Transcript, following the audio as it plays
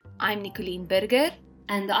I'm Nicoline Burger.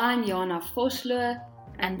 And I'm Jana Vosloo.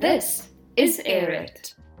 And this is Air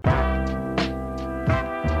It.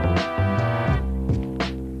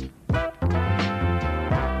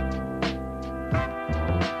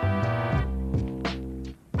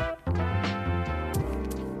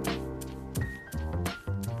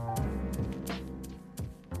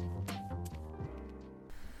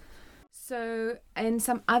 So, in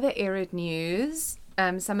some other Air It news,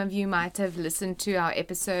 some of you might have listened to our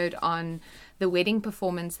episode on the wedding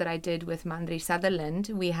performance that I did with Mandri Sutherland.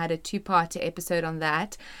 We had a 2-part episode on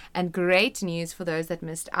that. And great news for those that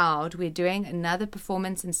missed out. We're doing another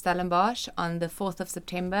performance in Stellenbosch on the 4th of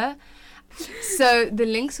September. So the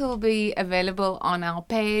links will be available on our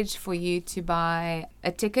page for you to buy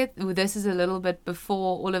a ticket. This is a little bit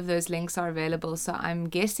before all of those links are available, so I'm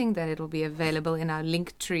guessing that it'll be available in our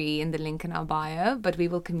link tree in the link in our bio, but we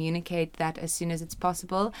will communicate that as soon as it's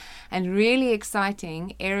possible. And really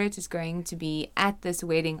exciting, Air It is going to be at this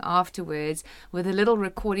wedding afterwards with a little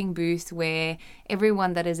recording booth where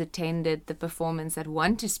everyone that has attended the performance that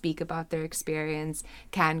want to speak about their experience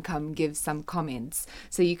can come give some comments.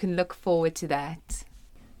 So you can look forward to that.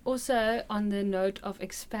 Also, on the note of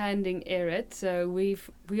expanding Air It, so we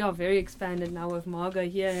are very expanded now with Margot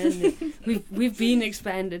here, and we've been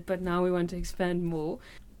expanded, but now we want to expand more.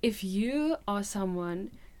 If you are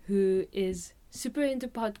someone who is super into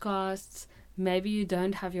podcasts, maybe you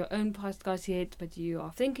don't have your own podcast yet, but you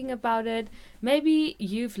are thinking about it. Maybe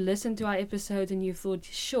you've listened to our episode and you thought,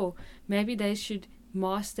 sure, maybe they should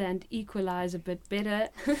master and equalize a bit better.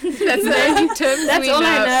 That's the only terms That's we all know.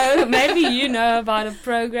 I know. Maybe you know about a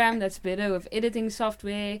program that's better with editing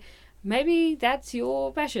software. Maybe that's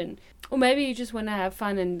your passion. Or maybe you just want to have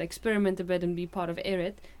fun and experiment a bit and be part of Air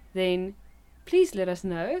It. Then please let us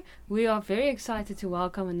know. We are very excited to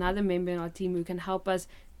welcome another member in our team who can help us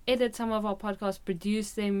edit some of our podcasts,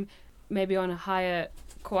 produce them maybe on a higher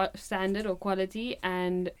standard or quality,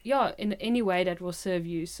 and in any way that will serve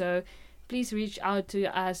you. So please reach out to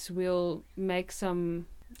us. We'll make some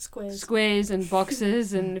squares and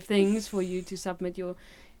boxes and things for you to submit your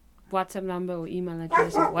WhatsApp number or email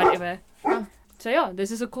address or whatever. So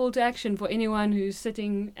this is a call to action for anyone who's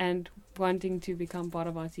sitting and wanting to become part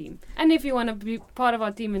of our team. And if you want to be part of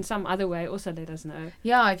our team in some other way, also let us know.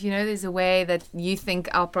 Yeah, if you know there's a way that you think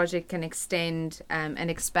our project can extend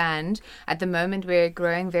and expand. At the moment, we're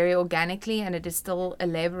growing very organically and it is still a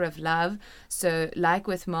labor of love. So like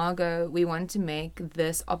with Margot, we want to make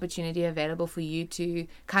this opportunity available for you to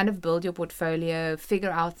kind of build your portfolio,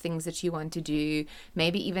 figure out things that you want to do,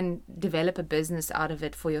 maybe even develop a business out of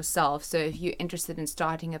it for yourself. So if you're interested in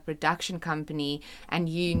starting a production company and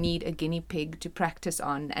you need a guinea pig to practice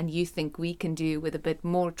on and you think we can do with a bit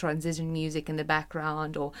more transition music in the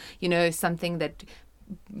background, or something that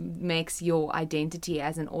makes your identity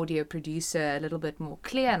as an audio producer a little bit more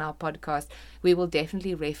clear in our podcast, we will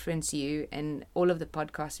definitely reference you in all of the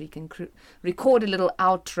podcasts. We can record a little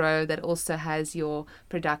outro that also has your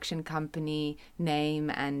production company name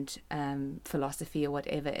and philosophy or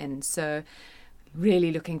whatever in. So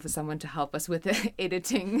really looking for someone to help us with the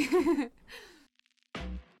editing.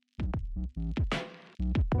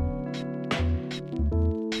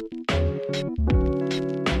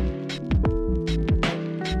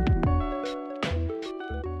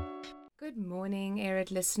 Good morning, Air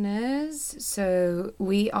It listeners. So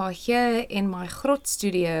we are here in my Grot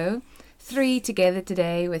studio, 3 together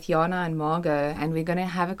today with Jana and Margot, and we're going to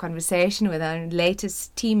have a conversation with our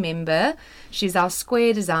latest team member. She's our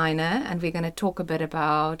square designer, and we're going to talk a bit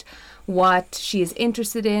about what she is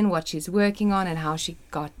interested in, what she's working on, and how she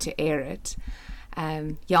got to Air It.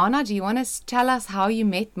 Jana, do you want to tell us how you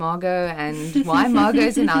met Margot and why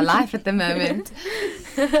Margot's in our life at the moment?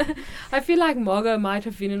 I feel like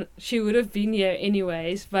Margot she would have been here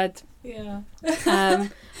anyways, but yeah.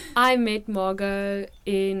 I met Margot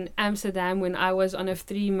in Amsterdam when I was on a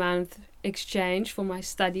 3-month exchange for my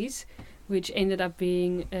studies, which ended up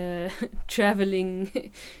being a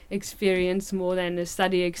traveling experience more than a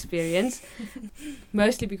study experience,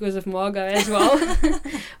 mostly because of Margot as well.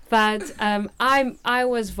 But I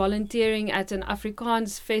was volunteering at an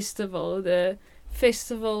Afrikaans festival, the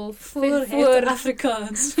festival voor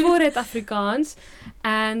het Afrikaans,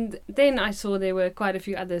 and then I saw there were quite a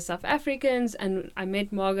few other South Africans, and I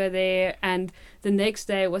met Margot there. And the next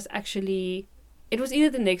day was actually, it was either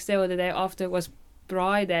the next day or the day after, was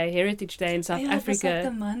Braai Day, Heritage Day in South Africa. It was like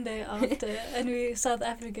the Monday after, and we South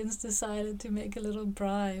Africans decided to make a little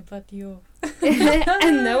braai, but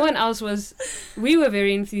And no one else was. We were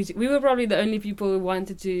very enthusiastic. We were probably the only people who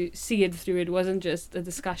wanted to see it through. It wasn't just a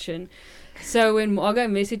discussion. So when Margot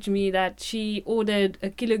messaged me that she ordered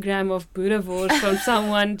 1 kilogram of boerewors from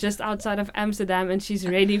someone just outside of Amsterdam and she's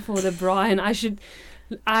ready for the braai and I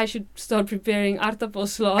should start preparing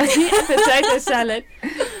aardappelslaai and potato salad,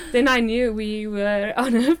 then I knew we were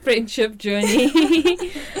on a friendship journey.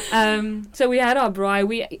 So we had our braai.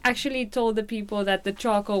 We actually told the people that the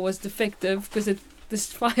charcoal was defective because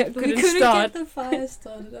this fire couldn't We couldn't start. get the fire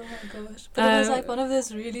started. Oh my gosh! But it was like one of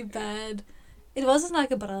those really bad. It wasn't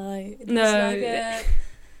like a braai. It No, was like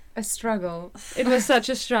A struggle. It was such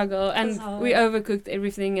a struggle, and hard. we overcooked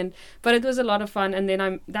everything, but it was a lot of fun. And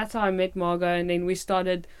then that's how I met Margot, and then we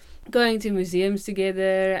started going to museums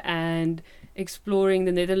together and exploring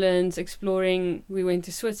the Netherlands. We went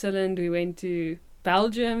to Switzerland, we went to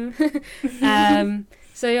Belgium.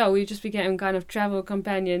 So yeah, we just became kind of travel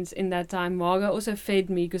companions in that time. Margot also fed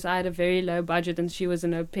me because I had a very low budget, and she was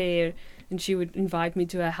an au pair. And she would invite me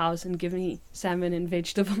to her house and give me salmon and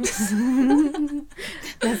vegetables.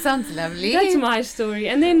 That sounds lovely. That's my story.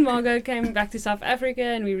 And then Margot came back to South Africa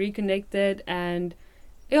and we reconnected. And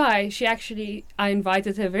yeah, I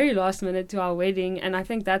invited her very last minute to our wedding. And I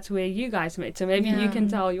think that's where you guys met. So maybe you can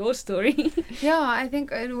tell your story. Yeah, I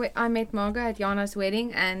think I met Margot at Jana's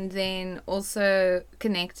wedding and then also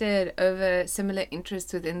connected over similar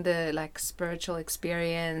interests within the like spiritual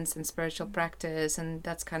experience and spiritual practice, and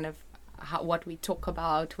that's kind of what we talk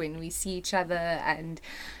about when we see each other. And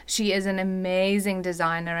she is an amazing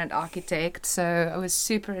designer and architect, so I was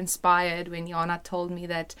super inspired when Jana told me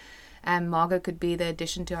that Margot could be the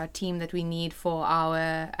addition to our team that we need for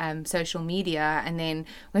our social media. And then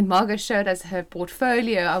when Margot showed us her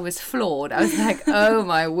portfolio, I was floored. I was like, oh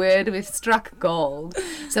my word, we've struck gold.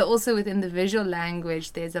 So also within the visual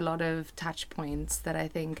language, there's a lot of touch points that I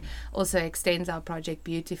think also extends our project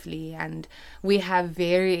beautifully. And we have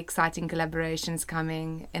very exciting collaborations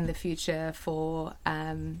coming in the future for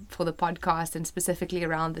the podcast, and specifically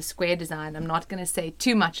around the square design. I'm not going to say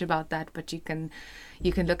too much about that, but you can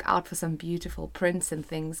look out for some beautiful prints and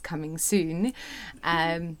things coming soon.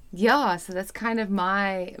 So that's kind of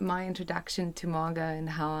my introduction to Margot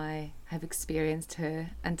and how I have experienced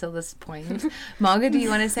her until this point. Margot, do you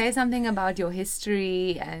want to say something about your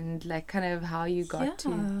history and like kind of how you got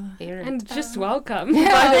to Erit? And just welcome,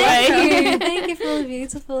 Yeah. by the way. Thank you for the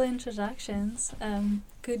beautiful introductions.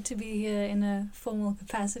 Good to be here in a formal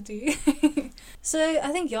capacity. So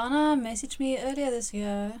I think Jana messaged me earlier this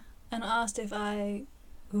year and asked if I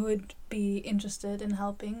would be interested in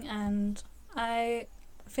helping, and I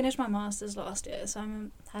finished my master's last year, so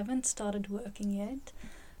I haven't started working yet,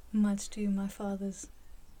 much to my father's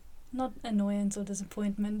not annoyance or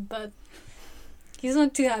disappointment, but he's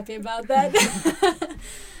not too happy about that.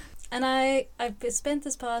 And I've spent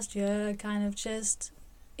this past year kind of just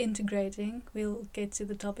integrating. We'll get to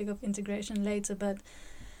the topic of integration later, but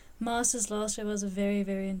Masters last year was a very,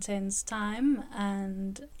 very intense time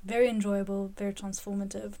and very enjoyable, very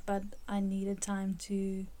transformative, but I needed time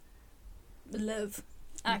to live,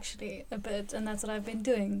 actually, a bit, and that's what I've been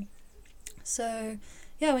doing. So,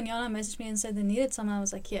 yeah, when Jana messaged me and said they needed someone, I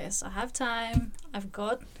was like, yes, I have time, I've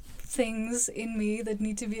got things in me that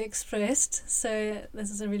need to be expressed, so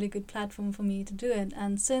this is a really good platform for me to do it.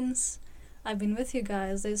 And since I've been with you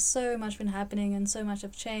guys, there's so much been happening and so much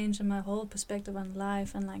have changed, and my whole perspective on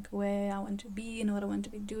life and like where I want to be and what I want to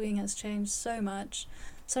be doing has changed so much.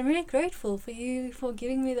 So I'm really grateful for you for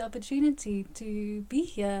giving me the opportunity to be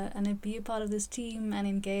here and be a part of this team and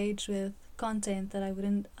engage with content that I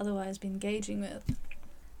wouldn't otherwise be engaging with.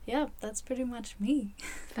 Yeah, that's pretty much me.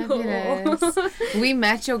 Fabulous. We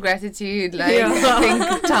match your gratitude, like, Yeah. I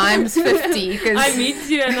think times 50. Cause I meet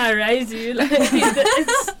you and I raise you. Like,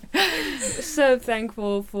 it's so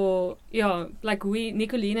thankful for, like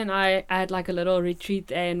Nicoline and I had like a little retreat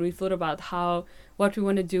there, and we thought about what we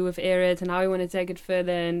want to do with Erit and how we want to take it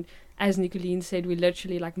further. And as Nicoline said, we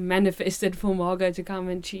literally like manifested for Margot to come,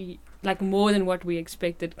 and she, like, more than what we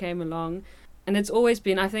expected came along. And it's always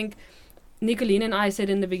been, I think, Nicoline and I said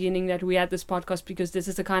in the beginning that we had this podcast because this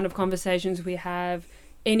is the kind of conversations we have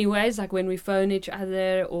anyways, like when we phone each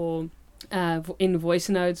other or in voice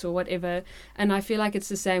notes or whatever. And I feel like it's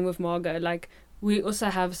the same with Margot. Like, we also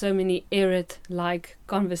have so many Erit-like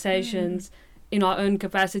conversations in our own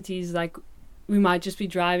capacities. Like, we might just be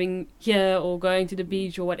driving here or going to the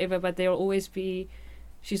beach or whatever, but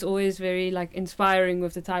she's always very like inspiring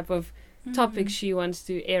with the type of topics she wants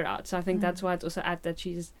to air out. So I think that's why it's also add that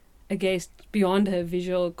she's a guest beyond her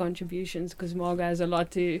visual contributions, because Margot has a lot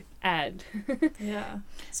to add. Yeah.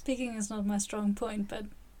 Speaking is not my strong point, but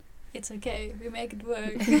it's okay. We make it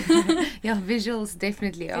work. Yeah, visuals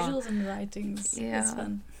definitely are. Visuals and writings. Yeah. It's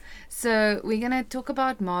fun. So we're going to talk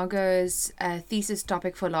about Margot's thesis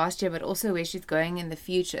topic for last year, but also where she's going in the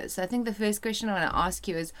future. So I think the first question I want to ask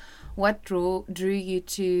you is, what drew you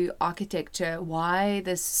to architecture? Why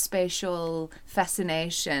this spatial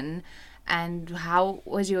fascination? And how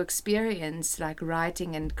was your experience like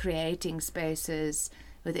writing and creating spaces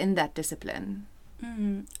within that discipline?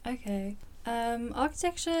 Okay.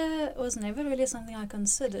 Architecture was never really something I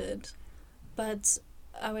considered, but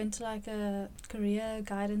I went to like a career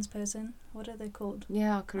guidance person. What are they called?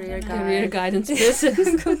 Yeah, career I don't know. guide. Career guidance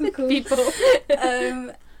person. Cool. People.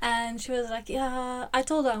 And she was like, yeah, I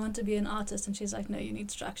told her I want to be an artist, and she's like, no, you need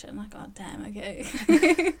structure. I'm like, oh, damn, okay.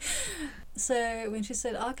 So when she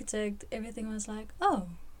said architect, everything was like, oh,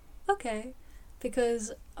 okay.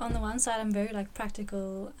 Because on the one side, I'm very like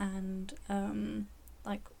practical and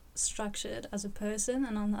like structured as a person,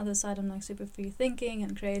 and on the other side, I'm like super free thinking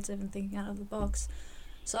and creative and thinking out of the box.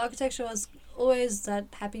 So architecture was always that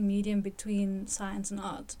happy medium between science and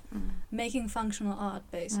art, making functional art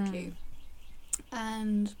basically.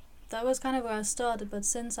 And that was kind of where I started, but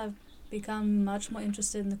since I've become much more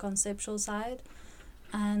interested in the conceptual side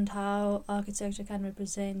and how architecture can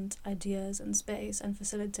represent ideas and space and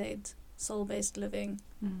facilitate soul-based living,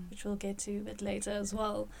 which we'll get to a bit later as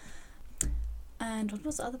well. And what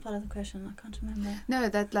was the other part of the question? I can't remember. No,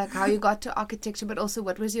 that like how you got to architecture, but also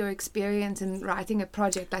what was your experience in writing a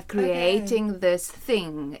project, like creating this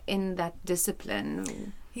thing in that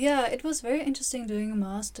discipline? Yeah, it was very interesting doing a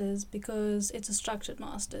master's because it's a structured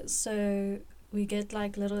master's. So we get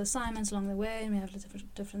like little assignments along the way, and we have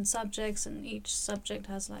different subjects, and each subject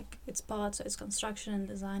has like its parts. So it's construction and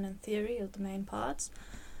design and theory are the main parts.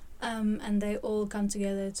 And they all come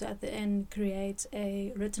together to at the end create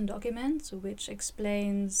a written document which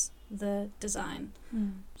explains the design.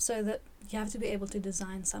 So that you have to be able to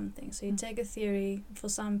design something. So you take a theory. For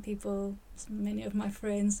some people, many of my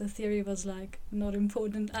friends, the theory was like not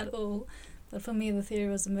important at all, but for me the theory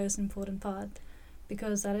was the most important part,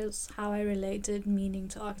 because that is how I related meaning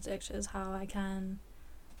to architecture, is how I can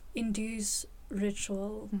induce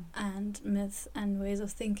ritual and myth and ways of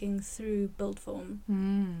thinking through built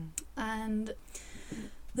form. And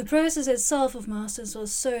the process itself of masters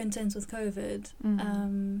was so intense with COVID,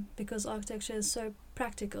 because architecture is so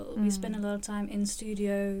practical. We spend a lot of time in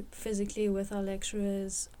studio physically with our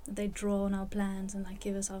lecturers. They draw on our plans and like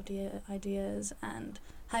give us ideas, and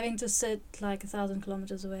having to sit like 1,000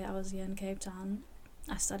 kilometers away. I was here in Cape Town.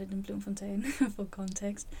 I studied in Bloemfontein for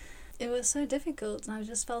context. It was so difficult, and I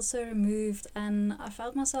just felt so removed, and I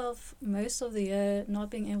felt myself most of the year not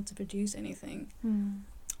being able to produce anything.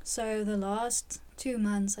 So the last 2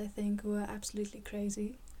 months, I think, were absolutely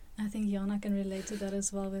crazy. I think Yana can relate to that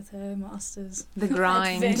as well with her master's The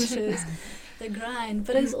grind. adventures. The grind.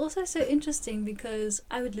 But it's also so interesting because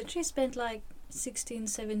I would literally spend like 16,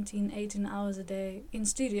 17, 18 hours a day in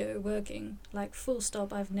studio working, like full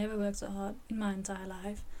stop. I've never worked so hard in my entire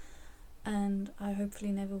life, and I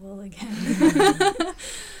hopefully never will again.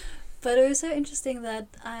 But it was so interesting that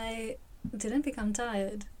I didn't become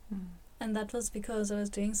tired, and that was because I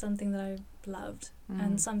was doing something that I loved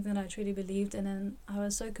and something that I truly believed in, and I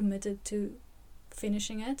was so committed to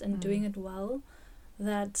finishing it and doing it well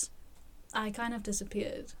that I kind of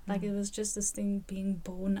disappeared. Like it was just this thing being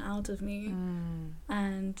born out of me,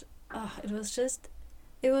 and it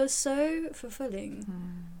was so fulfilling.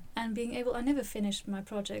 And being able, I never finished my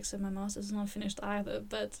project, so my master's is not finished either,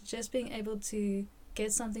 but just being able to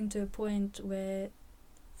get something to a point where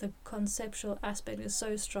the conceptual aspect is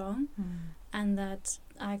so strong, and that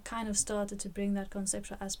I kind of started to bring that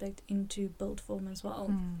conceptual aspect into built form as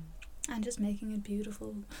well, and just making it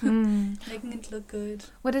beautiful, making it look good.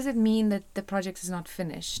 What does it mean that the project is not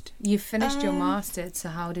finished? You finished your master's, so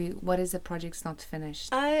what is the project's not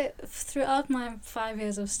finished? Throughout my 5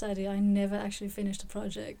 years of study, I never actually finished a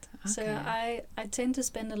project. Okay. So I tend to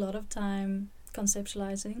spend a lot of time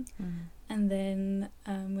conceptualizing, and then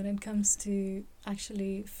when it comes to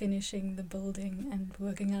actually finishing the building and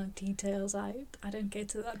working out details, I don't get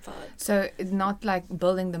to that part. So it's not like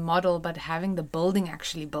building the model, but having the building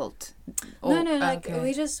actually built.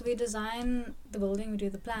 We design the building, we do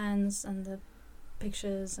the plans and the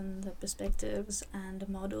pictures and the perspectives and the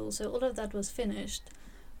model. So all of that was finished,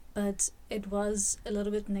 but it was a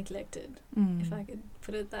little bit neglected, if I could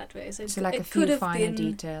put it that way. So like a few finer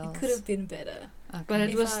details. It could have been better. Okay. But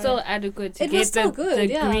it was still adequate to It was get still the good,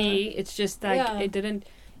 degree. yeah. It's just like Yeah.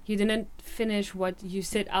 you didn't finish what you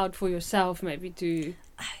set out for yourself maybe to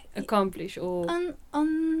accomplish, or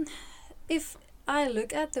If I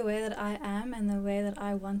look at the way that I am and the way that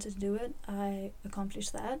I want to do it, I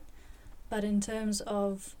accomplished that. but in terms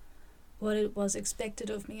of what it was expected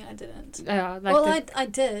of me, I didn't. Yeah, Well, I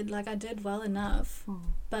did. Like, I did well enough, Oh.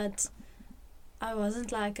 but I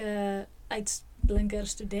wasn't like a uitblinker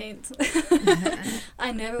student.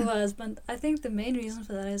 I never was, but I think the main reason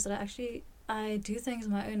for that is that I do things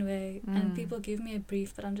my own way, and people give me a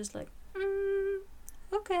brief, but I'm just like,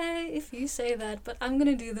 okay, if you say that, but I'm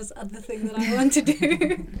gonna do this other thing that I want to do.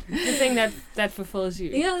 The thing that fulfills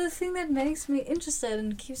you. Yeah, the thing that makes me interested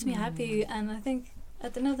and keeps me happy. And I think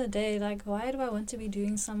at the end of the day, like, why do I want to be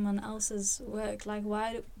doing someone else's work? Like,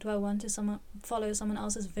 why do I want to follow someone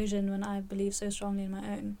else's vision when I believe so strongly in my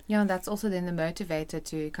own? Yeah, and that's also then the motivator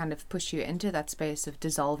to kind of push you into that space of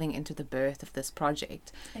dissolving into the birth of this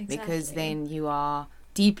project. Exactly. Because then you are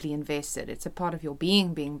deeply invested. It's a part of your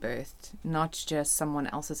being birthed, not just someone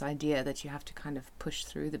else's idea that you have to kind of push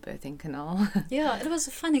through the birthing canal. Yeah, it was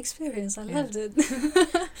a fun experience. I loved it.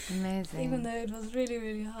 Amazing. Even though it was really,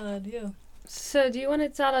 really hard, yeah. So do you want to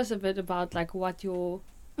tell us a bit about like what your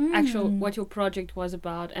what your project was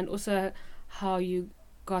about, and also how you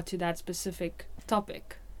got to that specific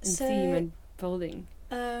topic and theme and building?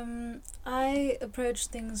 I approach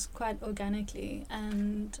things quite organically,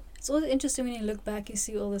 and it's always interesting when you look back, you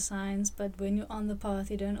see all the signs, but when you're on the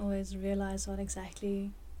path, you don't always realize what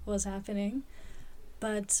exactly was happening.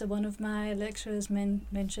 But one of my lecturers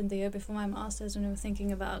mentioned the year before my master's, when we were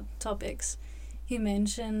thinking about topics, he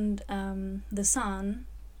mentioned the San,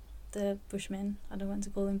 the Bushmen. I don't want to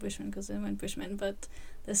call them Bushmen because they weren't Bushmen, but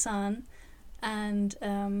the San, and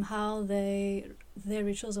how their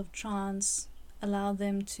rituals of trance allowed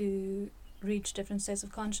them to reach different states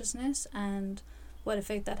of consciousness, and what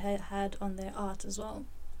effect that had on their art as well.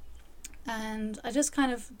 And I just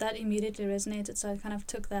kind of, that immediately resonated, so I kind of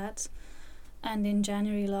took that. And in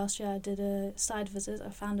January last year, I did a site visit. I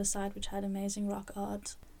found a site which had amazing rock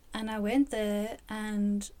art. And I went there,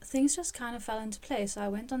 and things just kind of fell into place. So I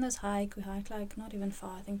went on this hike. We hiked like not even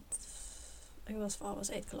far. I think it was far. It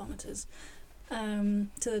was 8 kilometers to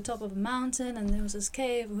the top of a mountain, and there was this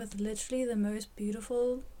cave with literally the most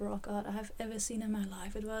beautiful rock art I have ever seen in my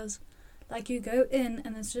life. It was like, you go in,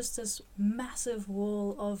 and it's just this massive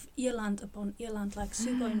wall of eland upon eland, like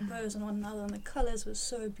superimposed on one another, and the colors were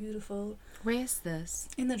so beautiful. Where's this?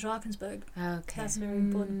 In the Drakensberg. Okay. That's a very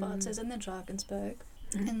important part. So it's in the Drakensberg,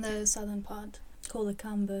 in the southern part, called the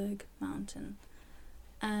Kamberg Mountain.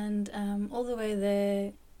 And all the way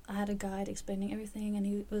there, I had a guide explaining everything, and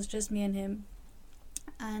it was just me and him.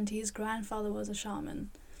 And his grandfather was a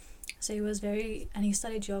shaman. So he was and he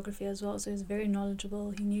studied geography as well, so he was very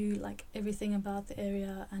knowledgeable. He knew like everything about the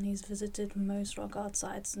area, and he's visited most rock art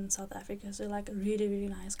sites in South Africa, so like a really, really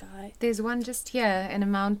nice guy. There's one just here in a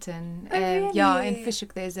mountain. Oh, really? Yeah, in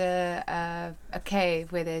Fishhoek there's a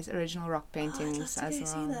cave where there's original rock paintings I'd love to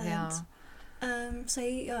as go well. see that. Yeah.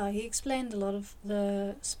 So he explained a lot of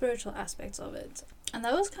the spiritual aspects of it. And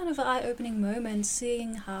that was kind of an eye-opening moment,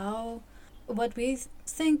 seeing how what we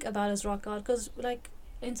think about as rock art, because like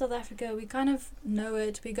in South Africa we kind of know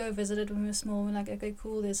it, we go visit it when we're small, we're like, okay,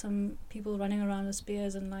 cool, there's some people running around with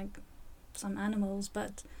spears and like some animals,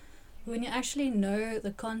 but when you actually know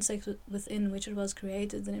the context within which it was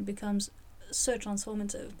created, then it becomes so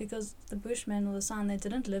transformative, because the Bushmen or the San, they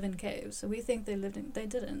didn't live in caves, so we think they didn't,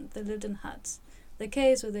 they lived in huts. The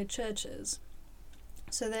caves were their churches.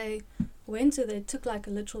 So they took like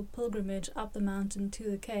a literal pilgrimage up the mountain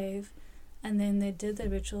to the cave, and then they did their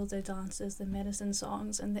rituals, their dances, their medicine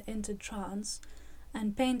songs, and they entered trance.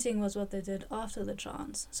 And painting was what they did after the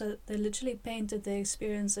trance. So they literally painted their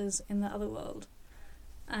experiences in the other world.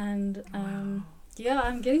 And yeah,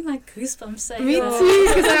 I'm getting like goosebumps saying Me that.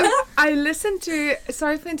 too, because I listened to,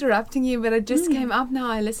 sorry for interrupting you, but it just came up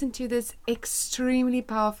now. I listened to this extremely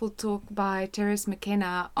powerful talk by Terence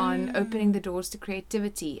McKenna on opening the doors to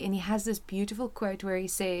creativity. And he has this beautiful quote where he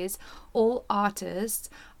says, all artists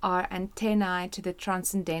are antennae to the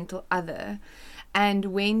transcendental other. And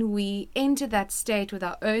when we enter that state with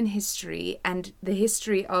our own history and the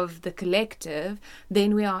history of the collective,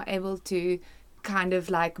 then we are able to kind of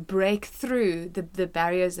like break through the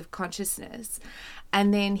barriers of consciousness.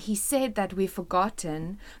 And then he said that we've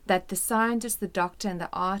forgotten that the scientist, the doctor, and the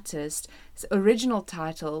artist's original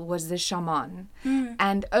title was the shaman.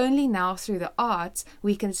 And only now through the arts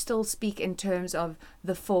we can still speak in terms of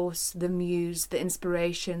the force, the muse, the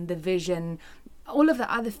inspiration, the vision. All of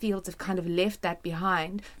the other fields have kind of left that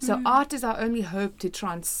behind. So art is our only hope to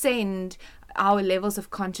transcend our levels of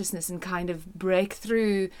consciousness and kind of break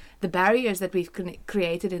through the barriers that we've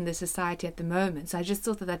created in the society at the moment. So I just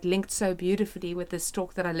thought that linked so beautifully with this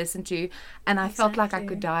talk that I listened to, and I felt like I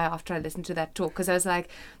could die after I listened to that talk, because I was like,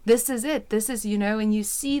 this is it. This is, you know, when you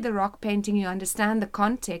see the rock painting, you understand the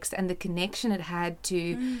context and the connection it had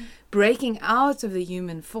to breaking out of the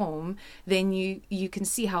human form, then you can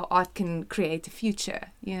see how art can create a future,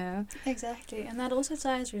 you know. Exactly, and that also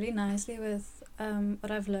ties really nicely with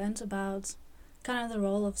what I've learned about kind of the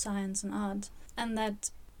role of science and art, and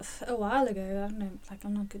that a while ago, I don't know, like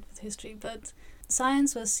I'm not good with history, but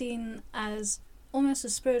science was seen as almost a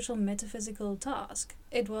spiritual metaphysical task.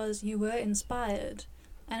 It was, you were inspired,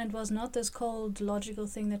 and it was not this cold logical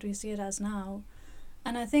thing that we see it as now.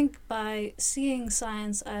 And I think by seeing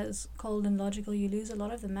science as cold and logical, you lose a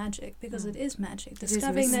lot of the magic, because it is magic.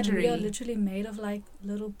 Discovering that we are literally made of like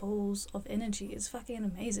little balls of energy is fucking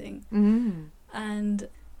amazing. And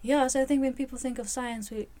yeah, so I think when people think of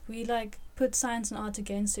science, we like put science and art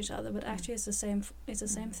against each other, but actually it's the same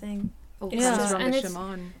thing. Yeah, and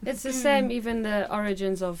shaman. it's the same. Even the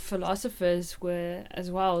origins of philosophers were as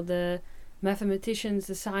well. The mathematicians,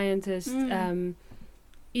 the scientists,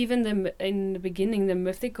 even in the beginning, the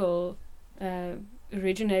mythical,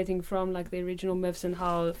 originating from like the original myths and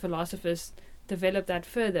how philosophers developed that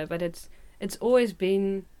further. But it's always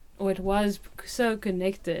been, or it was so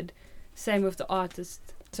connected. Same with the artist.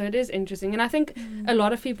 So it is interesting, and I think a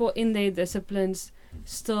lot of people in their disciplines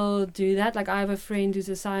still do that. Like I have a friend who's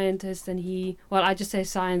a scientist, and I just say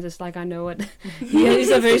scientist like I know it. He's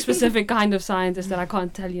a very specific kind of scientist that I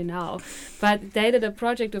can't tell you now. But they did a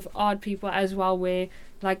project of art people as well, where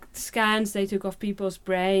like scans they took of people's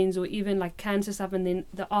brains, or even like cancer stuff, and then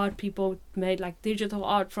the art people made like digital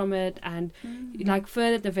art from it, and like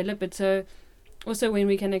further develop it. So also when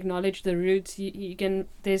we can acknowledge the roots, you can,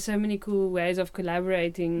 there's so many cool ways of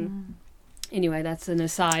collaborating. Anyway, that's an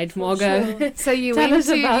aside, Margot. Sure. So you went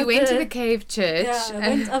to the cave church. Yeah, I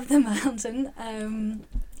went up the mountain,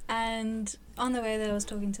 and on the way there I was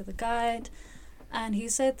talking to the guide, and he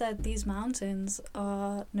said that these mountains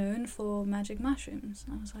are known for magic mushrooms.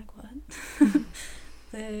 And I was like, what?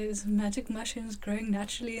 There's magic mushrooms growing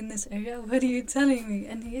naturally in this area? What are you telling me?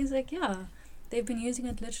 And he's like, yeah, they've been using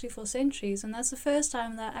it literally for centuries. And that's the first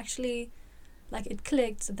time that actually, like, it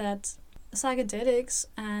clicked that psychedelics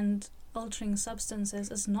and altering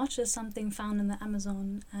substances is not just something found in the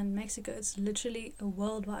Amazon and Mexico. It's literally a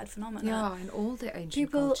worldwide phenomenon. Yeah, in all the ancient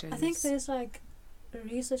people, cultures. I think there's like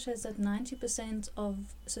research says that 90% of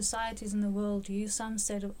societies in the world use some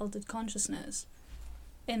state of altered consciousness,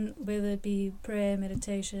 in whether it be prayer,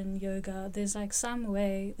 meditation, yoga. There's like some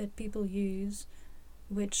way that people use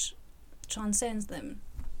which transcends them,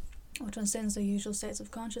 or transcends the usual states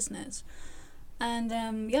of consciousness.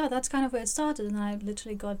 And yeah, that's kind of where it started. And I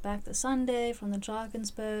literally got back the Sunday from the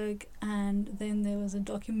Drakensberg, and then there was a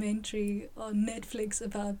documentary on Netflix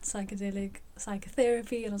about psychedelic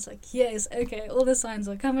psychotherapy, and I was like, yes, okay, all the signs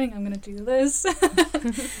are coming, I'm going to do this.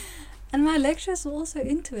 And my lecturers were also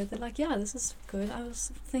into it. They're like, yeah, this is good. I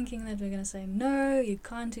was thinking that we're going to say, no, you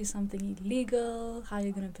can't do something illegal, how are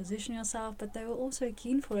you going to position yourself? But they were also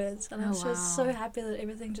keen for it. And I was just so happy that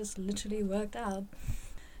everything just literally worked out.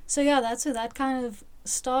 So yeah, that's where that kind of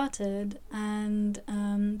started. And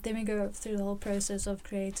then we go through the whole process of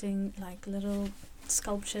creating like little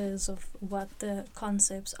sculptures of what the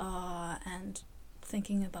concepts are, and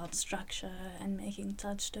thinking about structure and making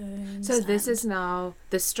touchstones. So this is now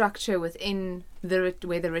the structure within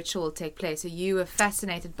where the ritual will take place. So you were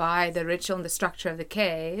fascinated by the ritual and the structure of the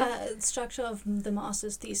cave. Structure of the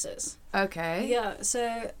master's thesis. Okay. Yeah,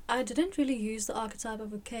 so I didn't really use the archetype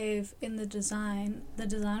of a cave in the design. The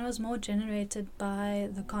design was more generated by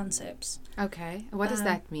the concepts. Okay. What does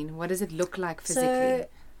that mean? What does it look like physically?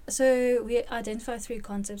 So we identify 3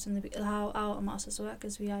 concepts, and how our masters work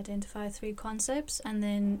is we identify 3 concepts, and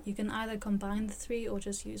then you can either combine the 3 or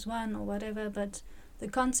just use one or whatever, but the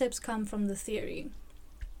concepts come from the theory.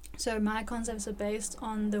 So my concepts are based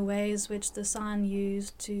on the ways which the sign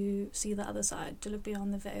used to see the other side, to look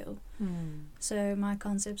beyond the veil. So my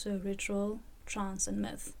concepts were ritual, trance, and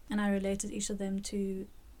myth, and I related each of them to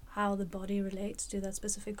how the body relates to that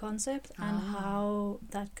specific concept and how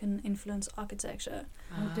that can influence architecture.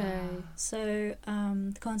 Okay. So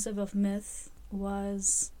the concept of myth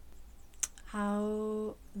was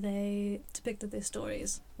how they depicted their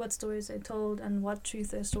stories, what stories they told, and what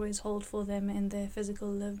truth their stories hold for them in their physical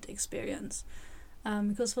lived experience.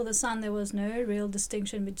 Because for the sun there was no real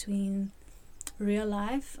distinction between real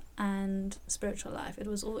life and spiritual life. It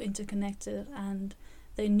was all interconnected, and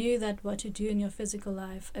they knew that what you do in your physical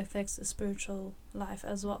life affects the spiritual life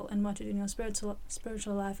as well, and what you do in your spiritual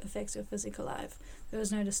life affects your physical life. There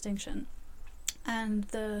was no distinction. And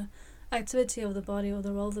the activity of the body, or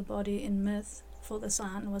the role of the body in myth for the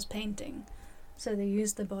San, was painting. So they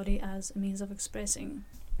used the body as a means of expressing.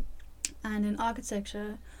 And in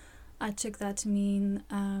architecture, I took that to mean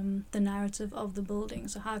the narrative of the building.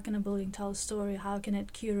 So how can a building tell a story? How can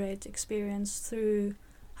it curate experience through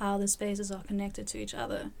how the spaces are connected to each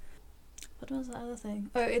other? What was the other thing?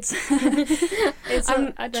 Oh, it's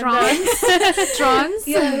I don't know. Trance.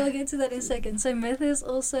 Yeah, we'll get to that in a second. So myth is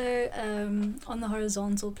also on the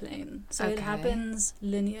horizontal plane. So it Okay. happens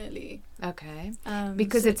linearly. Okay. Um,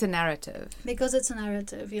 Because so- it's a narrative. Because it's a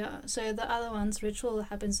narrative, yeah. So the other ones, ritual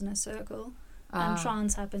happens in a circle, and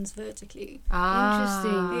trance happens vertically.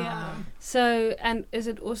 Interesting. Yeah. So, and does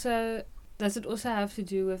it also have to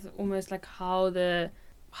do with almost like how the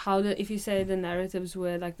if you say the narratives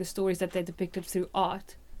were like the stories that they depicted through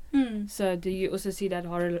art, so do you also see that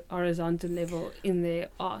horizontal level in their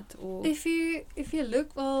art? Or If you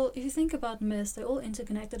look, well, if you think about myths, they're all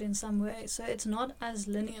interconnected in some way. So it's not as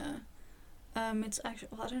linear. It's actually,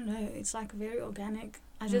 well, I don't know. It's like very organic.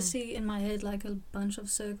 I just see in my head like a bunch of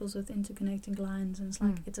circles with interconnecting lines, and it's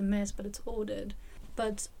like it's a mess, but it's ordered.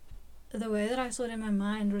 But the way that I saw it in my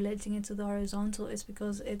mind, relating it to the horizontal, is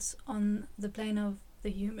because it's on the plane of the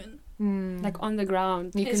human. like on the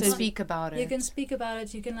ground? You can It's not- speak about it. You can speak about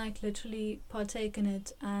it, you can like literally partake in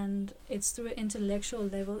it, and it's through an intellectual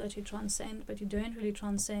level that you transcend, but you don't really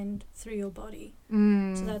transcend through your body.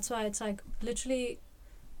 So that's why it's like literally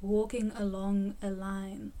walking along a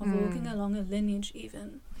line, or walking along a lineage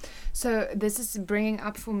even. So this is bringing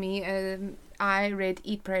up for me, I read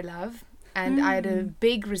Eat, Pray, Love, and I had a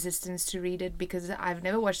big resistance to read it because I've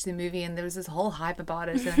never watched the movie, and there was this whole hype about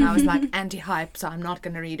it, and I was like anti-hype, so I'm not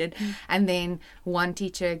going to read it. And then one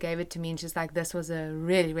teacher gave it to me, and she's like, this was a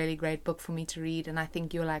really, really great book for me to read, and I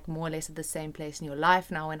think you're like more or less at the same place in your life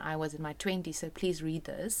now when I was in my 20s, so please read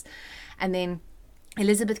this. And then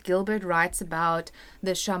Elizabeth Gilbert writes about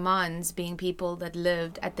the shamans being people that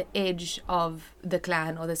lived at the edge of the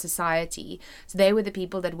clan or the society. So they were the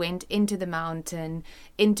people that went into the mountain,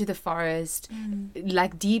 into the forest,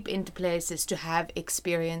 like deep into places to have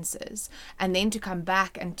experiences, and then to come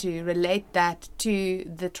back and to relate that to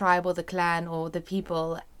the tribe or the clan or the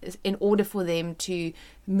people in order for them to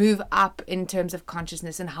move up in terms of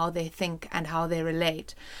consciousness and how they think and how they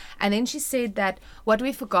relate. And then she said that what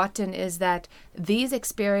we've forgotten is that these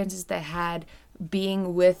experiences they had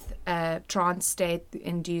being with a trance state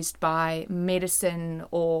induced by medicine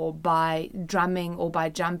or by drumming or by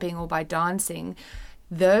jumping or by dancing,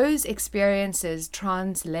 those experiences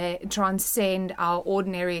transcend our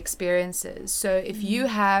ordinary experiences. So if you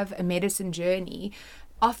have a medicine journey,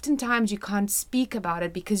 oftentimes you can't speak about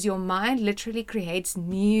it because your mind literally creates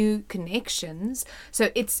new connections.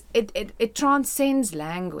 So it transcends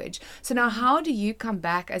language. So now how do you come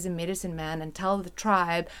back as a medicine man and tell the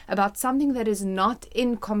tribe about something that is not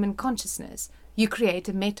in common consciousness? You create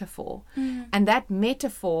a metaphor. And that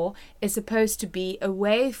metaphor is supposed to be a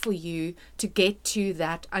way for you to get to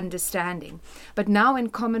that understanding. But now in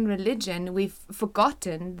common religion, we've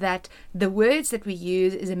forgotten that the words that we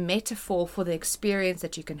use is a metaphor for the experience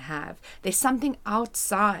that you can have. There's something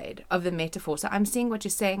outside of the metaphor. So I'm seeing what you're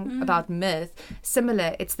saying about myth.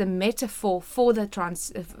 Similar, it's the metaphor for the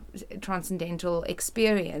transcendental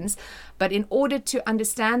experience. But in order to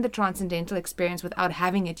understand the transcendental experience without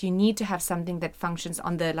having it, you need to have something that functions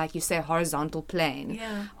on the, like you say, horizontal plane,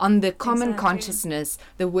 on the common Exactly. consciousness,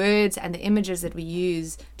 the words and the images that we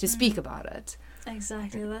use to speak about it.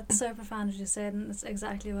 Exactly, that's so profound what you said, and that's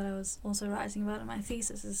exactly what I was also writing about in my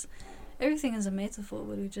thesis. Is everything is a metaphor,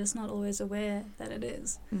 but we're just not always aware that it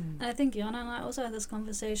is. And I think Jana and I also had this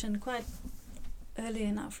conversation quite early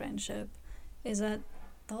in our friendship, is that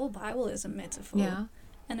the whole Bible is a metaphor. Yeah.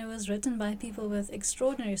 And it was written by people with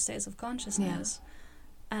extraordinary states of consciousness.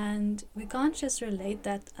 And we can't just relate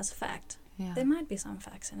that as fact. Yeah. There might be some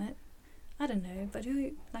facts in it. I don't know, but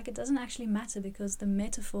it doesn't actually matter because the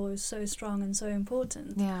metaphor is so strong and so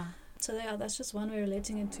important. Yeah. So that's just one way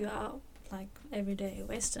relating it to our like everyday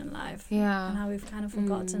Western life. Yeah. And how we've kind of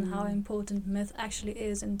forgotten how important myth actually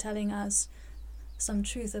is in telling us some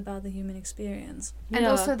truth about the human experience. And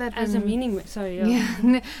also that as a meaning.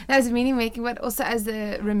 As a meaning making, but also as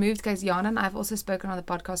the removed case. Jana and I have also spoken on the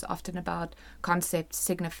podcast often about concepts,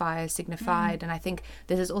 signifiers, signified, and I think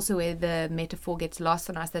this is also where the metaphor gets lost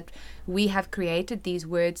on us, that we have created these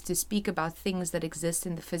words to speak about things that exist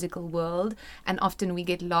in the physical world, and often we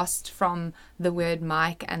get lost from the word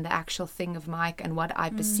mic and the actual thing of mic and what I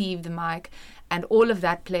perceive the mic. And all of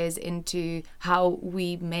that plays into how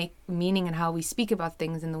we make meaning and how we speak about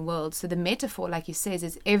things in the world. So the metaphor, like you says,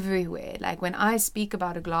 is everywhere. Like when I speak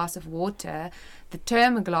about a glass of water, the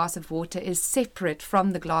term a glass of water is separate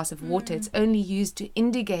from the glass of water. It's only used to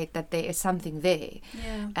indicate that there is something there.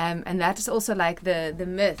 Yeah. And that is also like the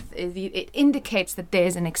myth. It indicates that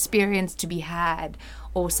there's an experience to be had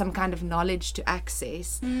or some kind of knowledge to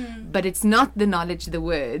access, but it's not the knowledge, the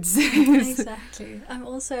words. Exactly. I'm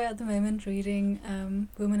also at the moment reading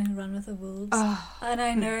Women Who Run with the Wolves, and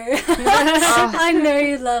I know, I know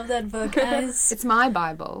you love that book. It's my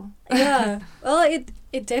Bible. Yeah. Well,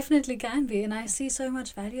 it definitely can be, and I see so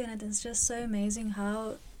much value in it. It's just so amazing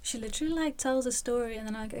how she literally like tells a story, and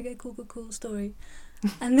then I'm like, okay, cool story,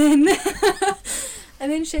 and then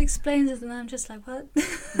and then she explains it, and I'm just like, what?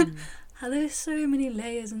 How there's so many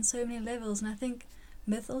layers and so many levels, and I think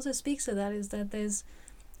myth also speaks to that, is that there's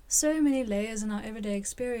so many layers in our everyday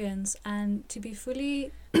experience, and to be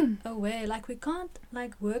fully aware, like we can't,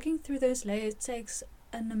 like working through those layers takes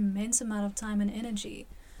an immense amount of time and energy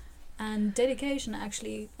and dedication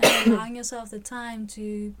actually, and allowing yourself the time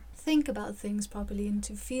to think about things properly and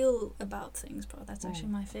to feel about things properly. That's actually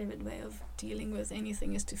my favorite way of dealing with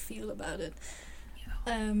anything, is to feel about it.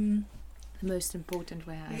 The most important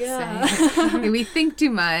way, I Yeah. say. We think too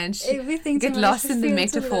much. If we think Get too much, lost we in the feel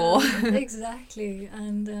metaphor. too low. Exactly.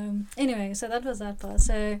 And anyway, so that was that part.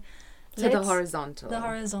 So the let's- horizontal. The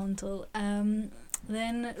horizontal.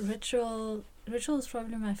 Then ritual. Ritual is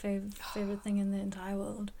probably my favorite thing in the entire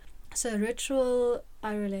world. So ritual,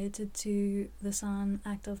 I related to the San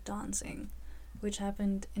act of dancing, which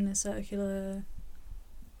happened in a circular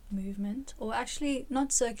movement, or actually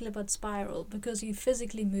not circular but spiral, because you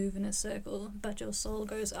physically move in a circle but your soul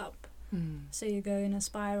goes up. So you go in a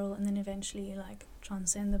spiral and then eventually you like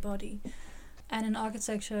transcend the body. And in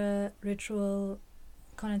architecture, ritual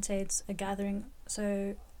connotates a gathering.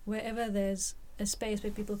 So wherever there's a space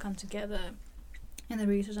where people come together, in the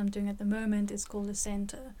research I'm doing at the moment, it's called a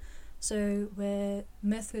center. So where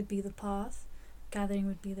myth would be the path, gathering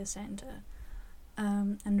would be the center.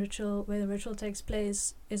 And ritual, where the ritual takes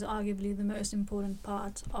place, is arguably the most important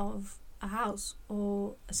part of a house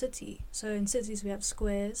or a city. So in cities we have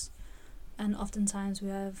squares, and oftentimes we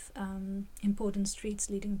have important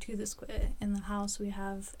streets leading to the square. In the house we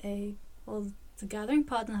have the gathering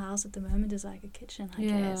part in the house at the moment is like a kitchen, I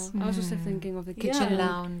guess. I was also thinking of the kitchen Yeah.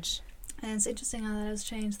 lounge. And it's interesting how that has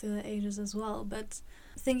changed through the ages as well. But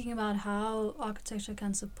thinking about how architecture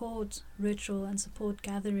can support ritual and support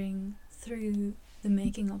gathering through the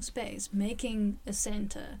making of space, making a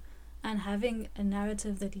center and having a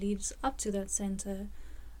narrative that leads up to that center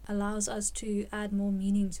allows us to add more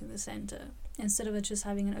meaning to the center. Instead of it just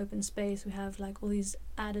having an open space, we have like all these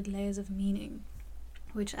added layers of meaning,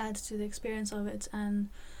 which adds to the experience of it and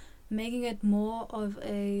making it more of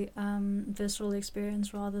a visceral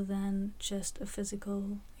experience rather than just a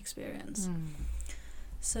physical experience.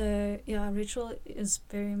 So yeah, ritual is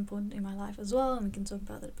very important in my life as well, and we can talk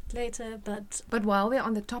about that a bit later. But while we're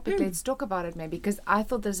on the topic, let's talk about it maybe, because I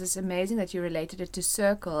thought this is amazing that you related it to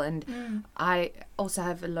circle, and I also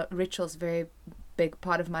have a lot rituals, very big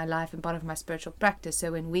part of my life and part of my spiritual practice.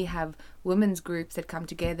 So when we have women's groups that come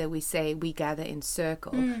together, we say we gather in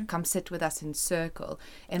circle. Come sit with us in circle.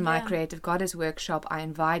 In my Creative Goddess workshop, I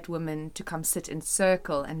invite women to come sit in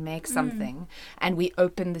circle and make something, and we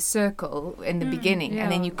open the circle in the beginning,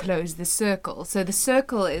 and then you close the circle. So the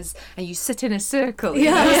circle is, and you sit in a circle. Sit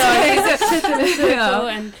in a circle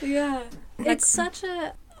and it's such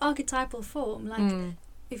a archetypal form. Like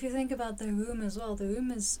if you think about the womb as well, the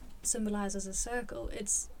womb is symbolized as a circle.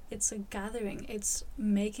 It's a gathering. It's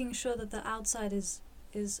making sure that the outside is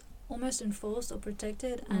almost enforced or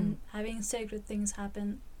protected, and having sacred things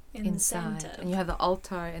happen inside. The center. And you have the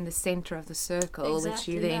altar in the center of the circle, which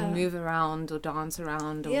you then move around or dance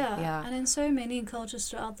around. Or, And in so many cultures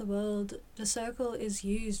throughout the world, the circle is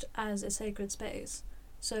used as a sacred space.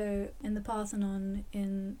 So in the Parthenon,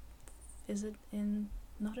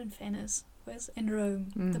 not in Venice, in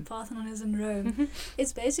Rome. The Parthenon is in Rome.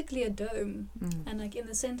 It's basically a dome, and like in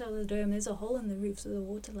the center of the dome there's a hole in the roof, so the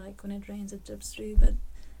water, like when it rains, it drips through, but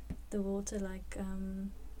the water like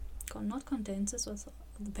not condensers, what's the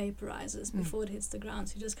vaporizers before it hits the ground.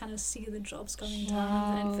 So you just kind of see the drops coming Wow.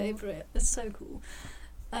 down and vapor. It's so cool.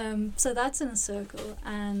 So that's in a circle.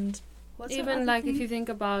 And what's the Even other like if thing? you think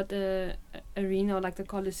about the arena or like the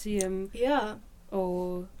Colosseum Yeah.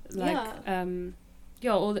 or like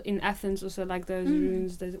all in Athens also like those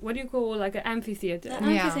ruins. What do you call like an amphitheater? The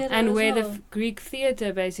Yeah. amphitheater And as where well. the Greek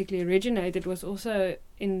theatre basically originated was also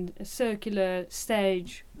in a circular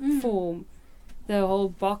stage form. The whole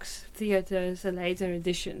box theatre is a later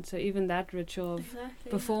addition. So even that ritual of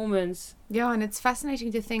Exactly. performance. Yeah, and it's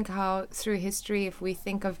fascinating to think how through history, if we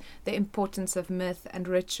think of the importance of myth and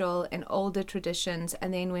ritual in older traditions,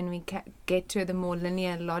 and then when we get to the more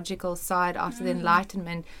linear, logical side after the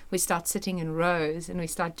Enlightenment, we start sitting in rows and we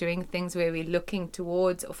start doing things where we're looking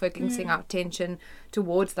towards or focusing our attention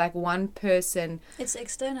towards like one person. It's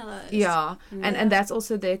externalized. Yeah, and that's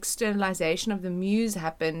also the externalization of the muse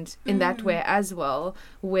happened in that way as well,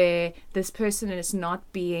 where this person is not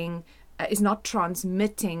being is not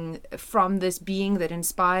transmitting from this being that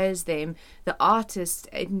inspires them. The artist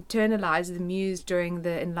internalized the muse during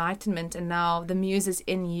the Enlightenment, and now the muse is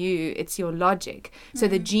in you. It's your logic. So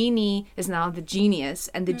the genie is now the genius,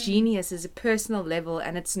 and the genius is a personal level,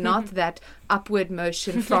 and it's not that upward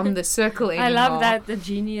motion from the circle anymore. I love that, the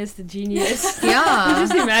genius. I'm Yeah.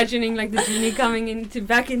 just imagining like the genie coming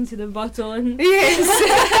back into the bottle and Yes.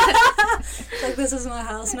 Like, this is my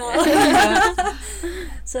house now.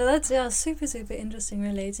 So that's super interesting,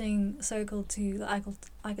 relating circle to the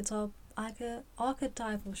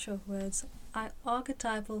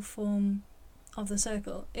archetypal form of the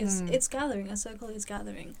circle. It's gathering. A circle is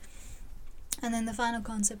gathering. And then the final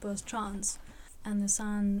concept was trance, and the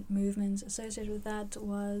sun movements associated with that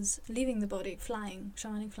was leaving the body, flying,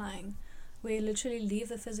 shamanic flying, where you literally leave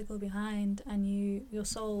the physical behind and your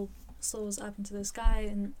soul soars up into the sky.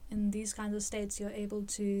 And in these kinds of states, you're able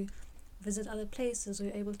to visit other places, or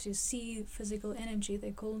you're able to see physical energy.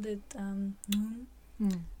 They called it Noom,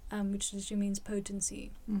 which literally means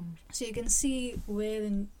potency. So you can see where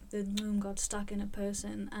the Noom got stuck in a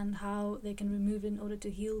person and how they can remove it in order to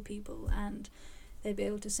heal people, and they'd be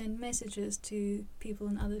able to send messages to people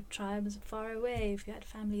in other tribes far away if you had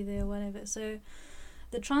family there or whatever. So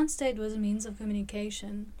the trance state was a means of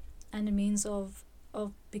communication and a means of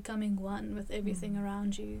becoming one with everything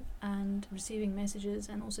around you, and receiving messages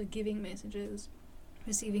and also giving messages,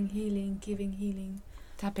 receiving healing, giving healing.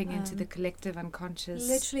 Tapping into the collective unconscious.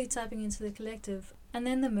 Literally tapping into the collective. And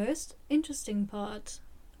then the most interesting part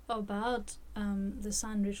about the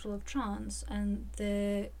sun ritual of trance and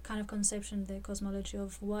their kind of conception, their cosmology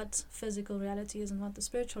of what physical reality is and what the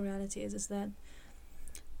spiritual reality is that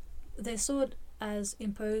they saw it as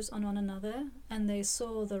imposed on one another, and they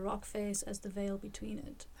saw the rock face as the veil between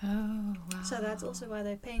it. Oh, wow. So that's also why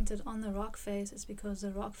they painted on the rock face. It's because the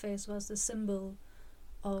rock face was the symbol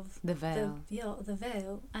of The veil. the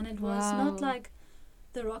veil. And it was not like,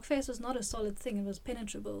 the rock face was not a solid thing, it was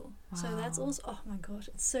penetrable. So that's also, oh my gosh,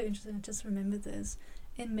 it's so interesting. I just remembered this.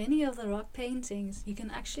 In many of the rock paintings, you can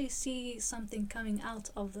actually see something coming out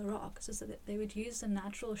of the rock. So that they would use the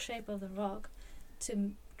natural shape of the rock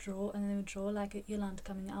to draw, and they would draw like a eland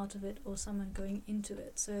coming out of it, or someone going into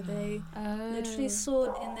it. So they literally saw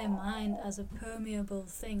it in their mind as a permeable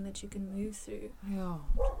thing that you can move through, Yeah.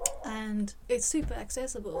 and it's super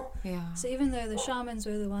accessible. Yeah. So even though the shamans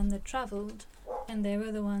were the one that traveled, and they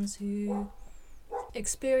were the ones who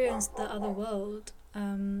experienced the other world,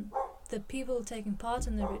 the people taking part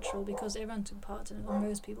in the ritual, because everyone took part in it, or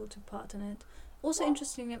most people took part in it. Also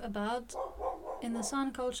interesting about, in the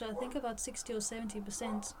San culture, I think about 60 or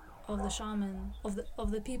 70% of the shaman, of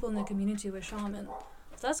the people in the community were shaman.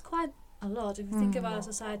 So that's quite a lot. If you think about a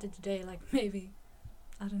society today, like maybe,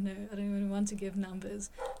 I don't know, I don't even want to give numbers,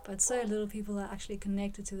 but so little people are actually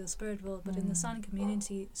connected to the spirit world. But in the San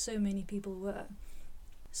community, so many people were.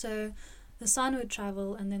 So the San would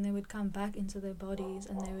travel, and then they would come back into their bodies,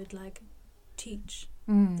 and they would like teach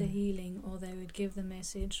the healing, or they would give the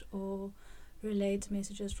message, or relate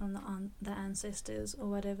messages from the ancestors or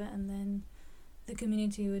whatever, and then the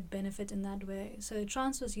community would benefit in that way. So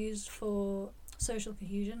trance was used for social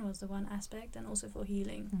cohesion, was the one aspect, and also for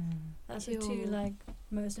healing. That's the two like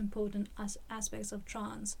most important aspects of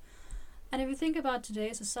trance. And if you think about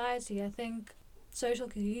today's society, I think social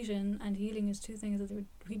cohesion and healing is two things that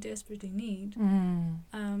we desperately need.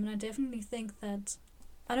 And I definitely think that,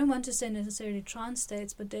 I don't want to say necessarily trance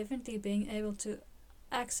states, but definitely being able to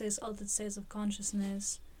access altered states of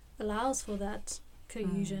consciousness allows for that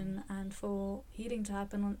cohesion and for healing to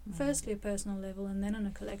happen on firstly a personal level, and then on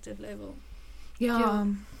a collective level. Yeah.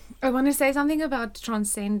 I want to say something about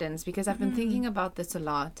transcendence, because I've been thinking about this a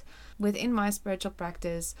lot. Within my spiritual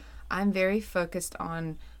practice, I'm very focused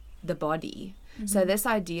on the body. So this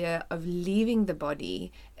idea of leaving the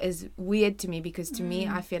body is weird to me, because to me,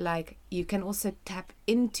 I feel like you can also tap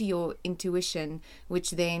into your intuition,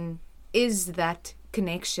 which then is that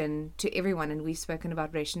connection to everyone. And we've spoken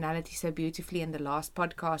about rationality so beautifully in the last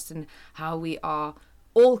podcast, and how we are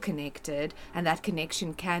all connected, and that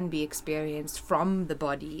connection can be experienced from the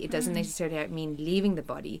body. It doesn't necessarily mean leaving the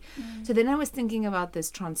body. So then I was thinking about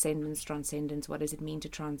this transcendence. What does it mean to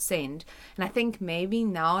transcend? And I think maybe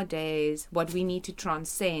nowadays what we need to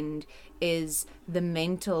transcend is the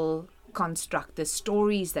mental construct, the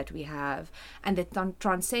stories that we have, and the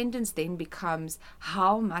transcendence then becomes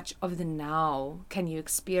how much of the now can you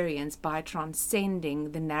experience by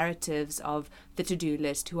transcending the narratives of the to-do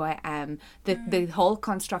list, who I am, the whole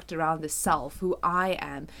construct around the self, who I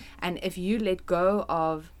am. And if you let go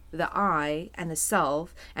of the I and the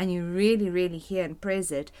self, and you really, really hear and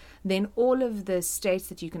praise it, then all of the states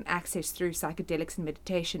that you can access through psychedelics and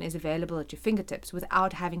meditation is available at your fingertips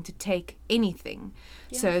without having to take anything.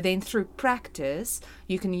 Yeah. So then through practice,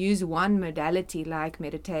 you can use one modality like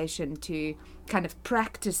meditation to kind of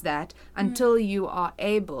practice that until you are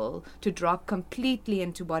able to drop completely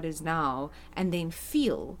into what is now, and then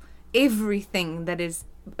feel everything that is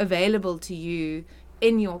available to you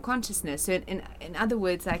in your consciousness. So in other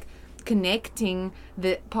words, like connecting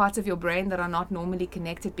the parts of your brain that are not normally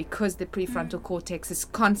connected because the prefrontal cortex is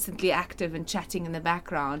constantly active and chatting in the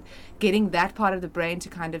background, getting that part of the brain to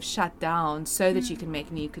kind of shut down so that you can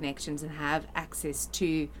make new connections and have access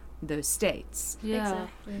to those states. Yeah.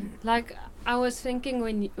 Exactly. Like I was thinking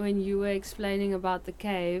when you were explaining about the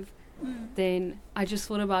cave, then I just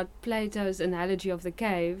thought about Plato's analogy of the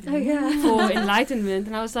cave for enlightenment,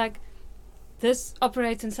 and I was like, this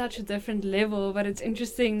operates in such a different level, but it's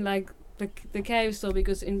interesting, like the cave still,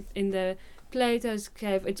 because in the Plato's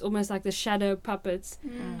cave, it's almost like the shadow puppets.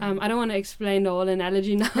 I don't want to explain the whole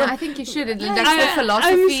analogy now. No, I think you should. That's the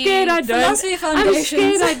philosophy. I'm scared I don't. Philosophy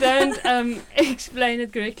foundations. I'm scared I don't explain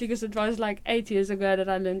it correctly, because it was like 8 years ago that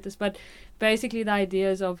I learned this. But basically, the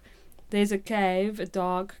idea is of there's a cave, a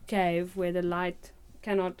dark cave where the light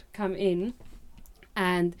cannot come in,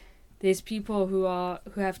 and there's people who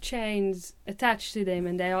have chains attached to them,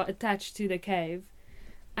 and they are attached to the cave,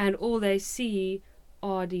 and all they see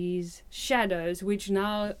are these shadows, which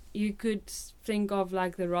now you could think of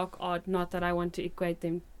like the rock art. Not that I want to equate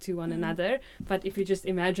them to one another, but if you just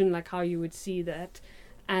imagine like how you would see that,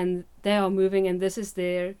 and they are moving, and this is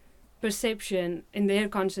their perception in their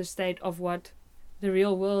conscious state of what the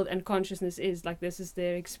real world and consciousness is. Like this is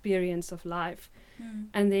their experience of life.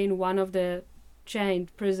 And then one of the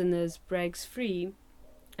chained prisoners breaks free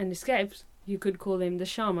and escapes. You could call him the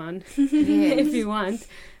shaman if you want,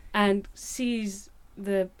 and sees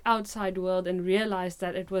the outside world and realized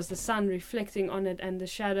that it was the sun reflecting on it, and the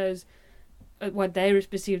shadows, what they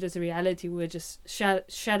perceived as a reality, were just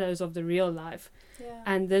shadows of the real life.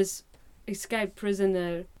 And this escaped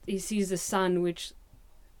prisoner, he sees the sun, which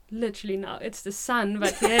literally now it's the sun,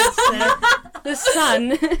 but here it's the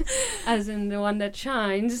sun as in the one that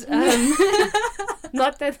shines.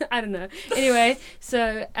 Not that, I don't know. Anyway,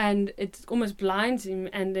 so, and it almost blinds him,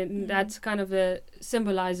 and then that's kind of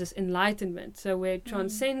symbolizes enlightenment. So where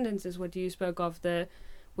transcendence is what you spoke of, the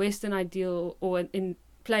Western ideal, or in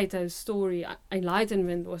Plato's story,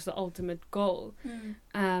 enlightenment was the ultimate goal.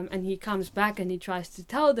 And he comes back and he tries to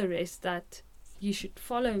tell the rest that you should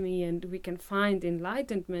follow me and we can find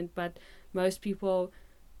enlightenment, but most people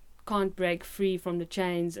can't break free from the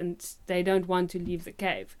chains, and they don't want to leave the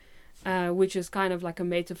cave. Which is kind of like a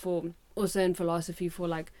metaphor also in philosophy for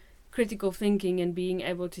like critical thinking and being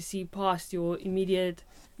able to see past your immediate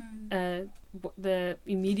the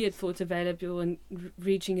immediate thoughts available, and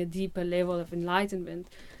reaching a deeper level of enlightenment.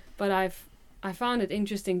 But I found it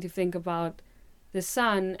interesting to think about the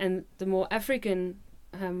sun and the more African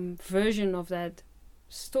version of that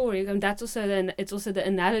story, and that's also it's also the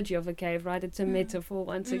analogy of a cave, right? It's a metaphor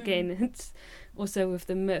once again. It's also with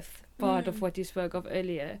the myth part of what you spoke of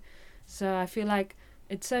earlier. So I feel like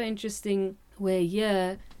it's so interesting where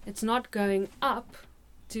here it's not going up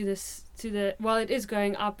to the well, it is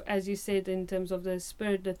going up, as you said, in terms of the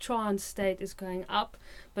spirit, the trance state is going up,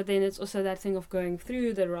 but then it's also that thing of going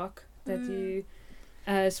through the rock that you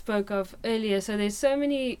spoke of earlier. So there's so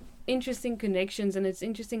many interesting connections, and it's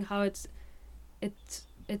interesting how it's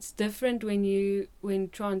different when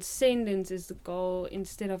transcendence is the goal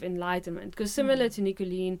instead of enlightenment. Because similar to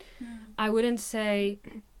Nicoline, I wouldn't say,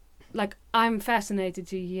 like, I'm fascinated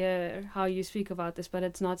to hear how you speak about this, but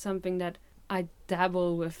it's not something that I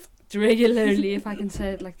dabble with regularly, if I can say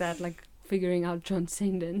it like that, like figuring out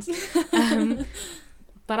transcendence.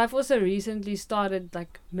 But I've also recently started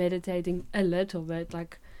like meditating a little bit,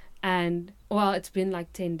 and well, it's been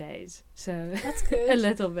like 10 days, so That's good. a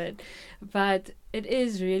little bit. But it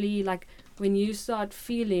is really like when you start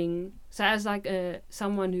feeling, so as like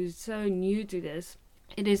someone who's so new to this,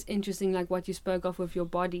 it is interesting like what you spoke of with your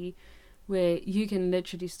body, where you can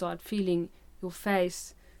literally start feeling your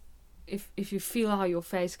face. If you feel how your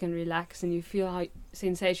face can relax and you feel how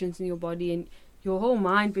sensations in your body, and your whole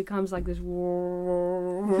mind becomes like this. I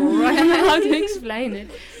don't know how to explain it,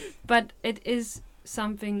 but it is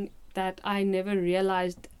something that I never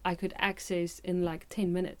realized I could access in like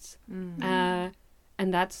 10 minutes. And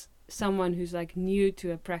that's someone who's like new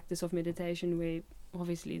to a practice of meditation, where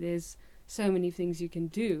obviously there's so many things you can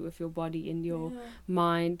do with your body and your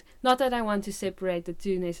mind. Not that I want to separate the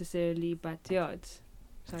two necessarily, but yeah, it's...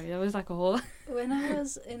 Sorry, that was like a whole... When I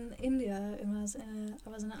was in India, I was in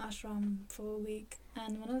an ashram for a week,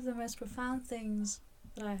 and one of the most profound things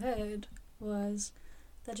that I heard was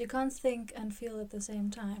that you can't think and feel at the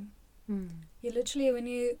same time. You literally, when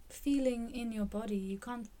you're feeling in your body, you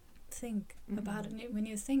can't think about it. When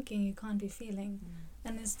you're thinking, you can't be feeling.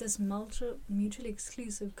 And it's this mutually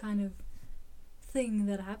exclusive kind of thing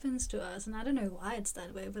that happens to us. And I don't know why it's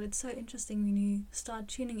that way, but it's so interesting when you start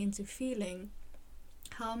tuning into feeling,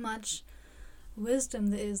 how much wisdom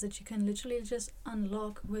there is that you can literally just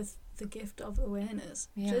unlock with the gift of awareness.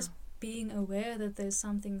 Just being aware that there's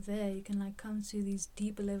something there, you can like come to these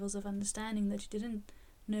deeper levels of understanding that you didn't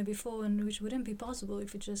know before, and which wouldn't be possible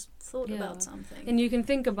if you just thought about something. And you can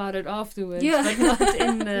think about it afterwards, but not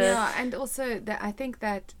in the... And also that I think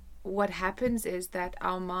that what happens is that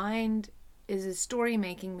our mind is a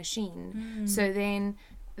story-making machine. So then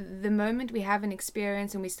the moment we have an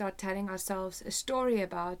experience and we start telling ourselves a story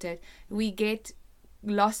about it, we get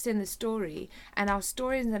lost in the story, and our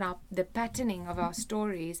stories and the patterning of our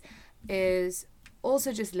stories is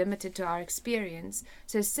also just limited to our experience.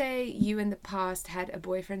 So say you in the past had a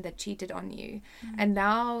boyfriend that cheated on you, and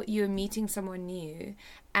now you're meeting someone new,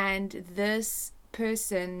 and this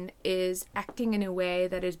person is acting in a way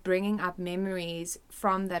that is bringing up memories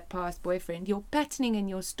from that past boyfriend. Your patterning in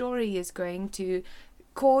your story is going to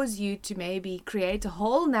cause you to maybe create a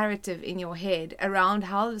whole narrative in your head around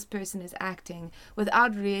how this person is acting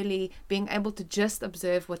without really being able to just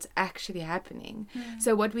observe what's actually happening.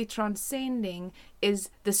 So what we're transcending is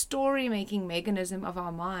the story making mechanism of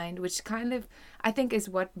our mind, which kind of I think is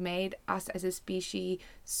what made us as a species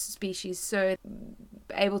so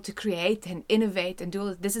able to create and innovate and do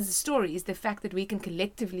all this. Is the stories, the fact that we can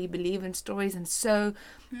collectively believe in stories and so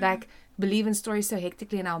like believe in stories so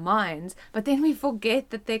hectically in our minds, but then we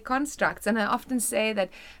forget that they're constructs. And I often say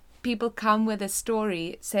that people come with a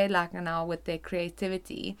story, say like now with their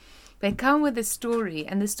creativity, they come with a story,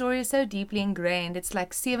 and the story is so deeply ingrained. It's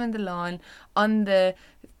like Seven Delan on the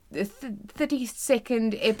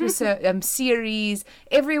 30-second episode series.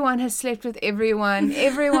 Everyone has slept with everyone.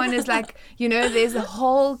 Everyone is like, there's a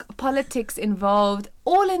whole politics involved,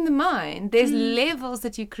 all in the mind. There's levels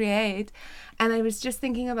that you create. And I was just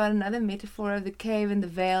thinking about another metaphor of the cave and the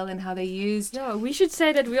veil and how they used... Yeah, we should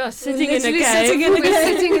say that we are sitting in a cave.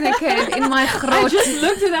 Sitting in a cave in my grot. I just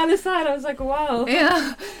looked at the other side. I was like, wow.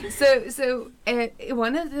 Yeah. So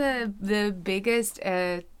one of the biggest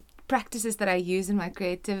practices that I use in my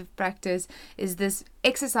creative practice is this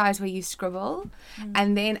exercise where you scribble,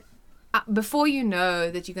 and then before you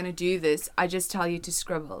know that you're going to do this, I just tell you to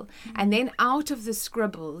scribble. And then out of the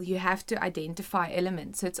scribble, you have to identify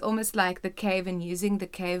elements. So it's almost like the cave and using the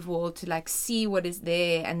cave wall to like see what is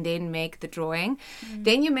there and then make the drawing.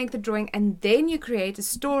 Then you make the drawing, and then you create a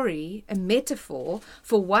story, a metaphor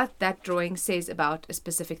for what that drawing says about a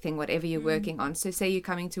specific thing, whatever you're working on. So say you're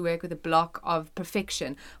coming to work with a block of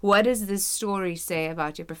perfection. What does this story say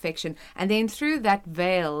about your perfection? And then through that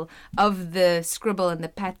veil of the scribble and the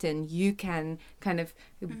pattern, you can kind of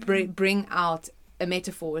bring out a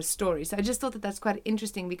metaphor, a story. So I just thought that that's quite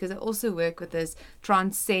interesting, because I also work with this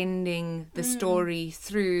transcending the story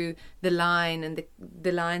through the line and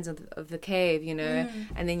the lines of the cave,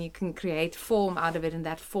 and then you can create form out of it, and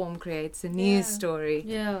that form creates a new story.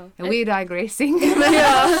 Yeah. And we're digressing.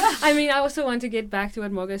 I mean, I also want to get back to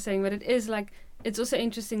what Margot is saying, but it is like, it's also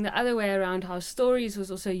interesting the other way around, how stories was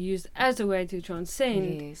also used as a way to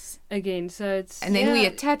transcend again. So it's... And then we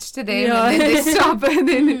attach to them, and then they stop, and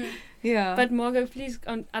then... But Margot, please,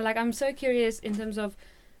 I'm so curious in terms of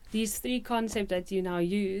these three concepts that you now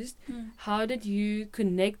used. How did you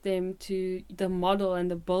connect them to the model and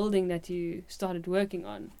the building that you started working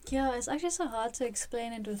on? Yeah, it's actually so hard to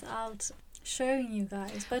explain it without showing you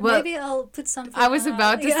guys, but Well, maybe I'll put something. I was out.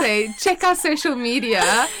 about to Yeah. say, check our social media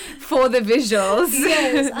for the visuals.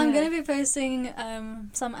 Yes, I'm going to be posting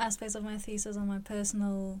some aspects of my thesis on my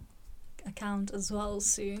personal account as well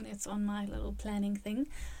soon. It's on my little planning thing.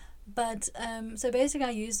 But so basically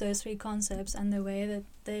I use those three concepts and the way that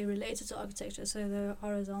they related to architecture. So the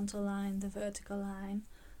horizontal line, the vertical line,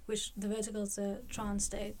 which the vertical is the trance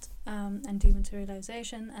state and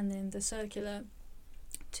dematerialization, and then the circular,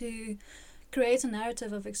 to create a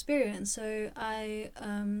narrative of experience. So I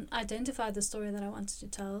identified the story that I wanted to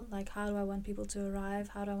tell, like how do I want people to arrive,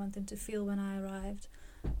 how do I want them to feel when I arrived.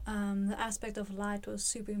 The aspect of light was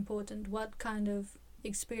super important. What kind of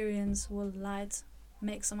experience will light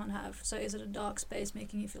make someone have? So is it a dark space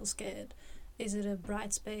making you feel scared? Is it a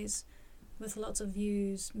bright space with lots of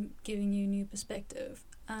views giving you new perspective?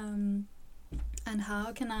 And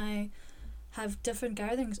how can I have different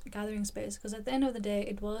gathering space? Because at the end of the day,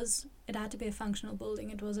 it had to be a functional building.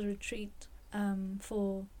 It was a retreat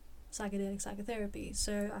for psychedelic psychotherapy.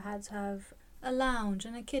 So I had to have a lounge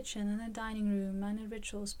and a kitchen and a dining room and a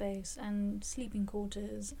ritual space and sleeping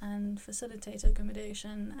quarters and facilitator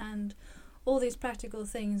accommodation and all these practical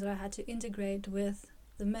things that I had to integrate with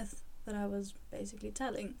the myth that I was basically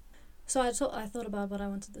telling. So I thought about what I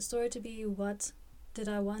wanted the story to be. What did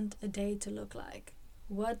I want a day to look like?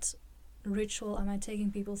 What ritual am I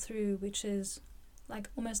taking people through, which is like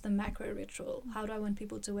almost the macro ritual? How do I want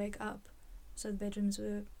people to wake up? So the bedrooms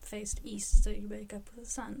were faced east, so you wake up with the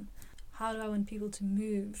sun. How do I want people to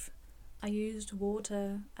move? I used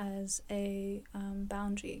water as a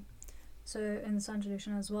boundary. So in the San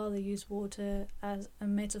tradition as well, they use water as a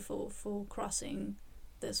metaphor for crossing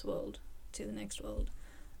this world to the next world.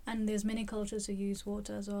 And there's many cultures who use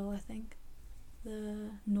water as well, I think.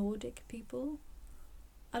 The Nordic people.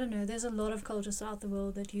 I don't know, there's a lot of cultures throughout the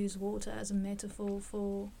world that use water as a metaphor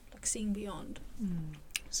for like seeing beyond.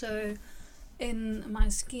 So in my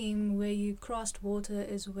scheme, where you crossed water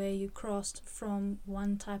is where you crossed from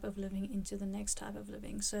one type of living into the next type of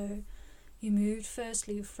living. So you moved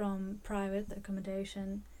firstly from private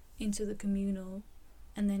accommodation into the communal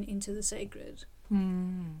and then into the sacred.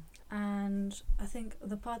 And I think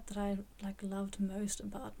the part that I loved most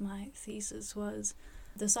about my thesis was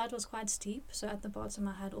the site was quite steep. So at the bottom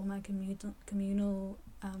I had all my communal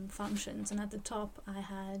functions, and at the top I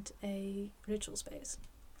had a ritual space.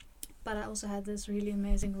 But I also had this really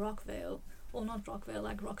amazing rock veil, or not rock veil,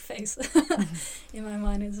 like rock face. In my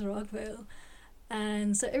mind it's a rock veil.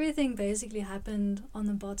 And so everything basically happened on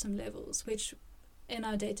the bottom levels, which in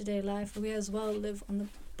our day-to-day life we as well live on the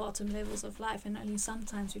bottom levels of life, and only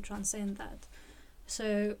sometimes we transcend that.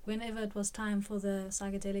 So whenever it was time for the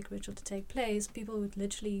psychedelic ritual to take place, people would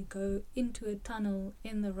literally go into a tunnel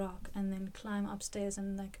in the rock and then climb upstairs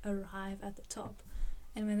and arrive at the top.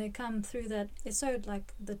 And when they come through that, it's so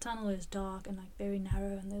the tunnel is dark and very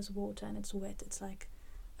narrow, and there's water and it's wet. It's like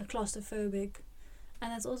a claustrophobic.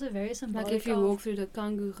 And that's also very symbolic. Like if you walk through the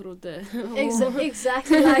Kangu grotte.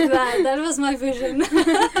 Exactly like that. That was my vision.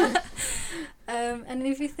 And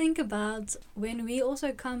if you think about when we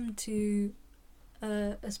also come to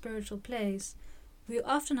a spiritual place, we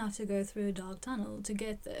often have to go through a dark tunnel to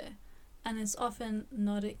get there. And it's often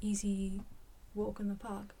not an easy walk in the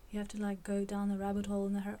park. You have to go down the rabbit hole,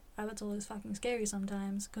 and the rabbit hole is fucking scary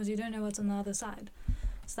sometimes because you don't know what's on the other side.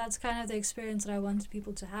 So that's kind of the experience that I wanted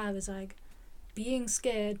people to have, is being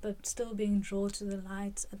scared but still being drawn to the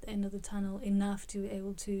light at the end of the tunnel enough to be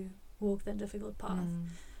able to walk that difficult path.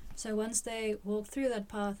 So once they walk through that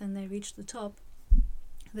path and they reach the top,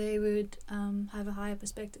 they would have a higher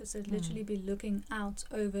perspective. So they'd literally be looking out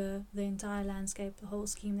over the entire landscape, the whole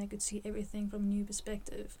scheme. They could see everything from a new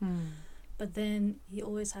perspective. But then he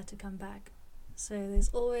always had to come back. So there's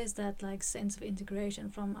always that sense of integration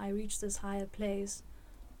from I reach this higher place.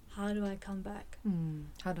 How do I come back?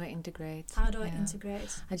 How do I integrate? How do I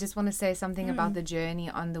integrate? I just want to say something about the journey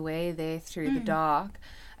on the way there through the dark.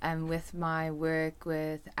 With my work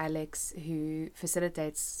with Alex, who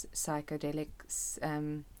facilitates psychedelic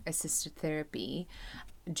assisted therapy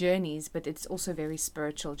journeys, but it's also very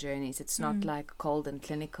spiritual journeys. It's not cold and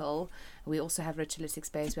clinical. We also have ritualistic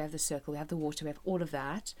space, we have the circle, we have the water, we have all of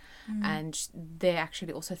that. And they're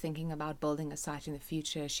actually also thinking about building a site in the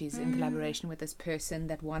future. She's in collaboration with this person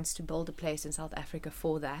that wants to build a place in South Africa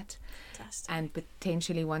for that. Fantastic. And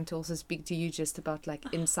potentially want to also speak to you just about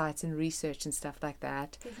insights and research and stuff like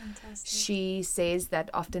that. Fantastic. She says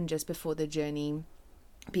that often just before the journey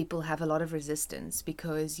people have a lot of resistance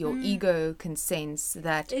because your ego can sense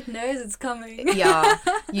that it knows it's coming.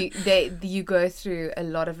 you go through a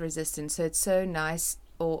lot of resistance. So it's so nice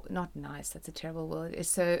or not nice, that's a terrible word, is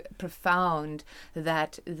so profound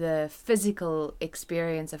that the physical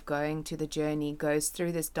experience of going to the journey goes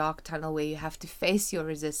through this dark tunnel where you have to face your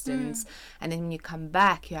resistance, and then when you come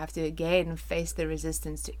back you have to again face the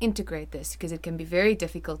resistance to integrate this, because it can be very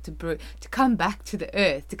difficult to come back to the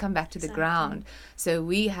earth, to come back to the ground. So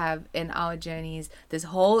we have in our journeys this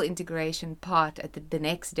whole integration part at the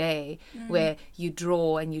next day, where you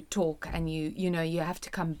draw and you talk and you have to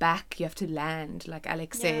come back, you have to land, like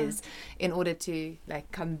Alex says, in order to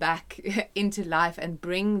like come back into life and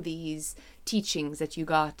bring these teachings that you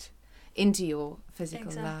got into your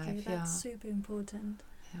physical life. That's super important.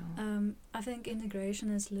 I think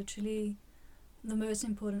integration is literally the most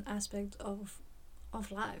important aspect of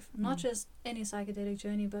life, not just any psychedelic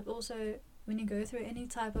journey, but also when you go through any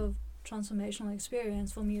type of transformational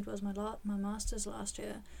experience. For me, it was my master's last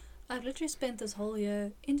year. I've literally spent this whole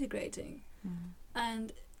year integrating,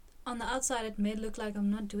 and on the outside it may look like I'm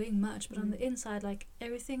not doing much, but on the inside, like,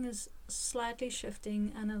 everything is slightly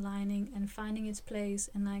shifting and aligning and finding its place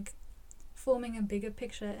and like forming a bigger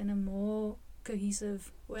picture in a more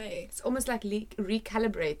cohesive way. It's almost like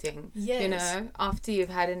recalibrating. After you've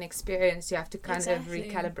had an experience, you have to kind of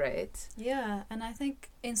recalibrate. And I think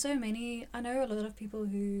I know a lot of people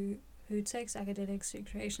who take psychedelics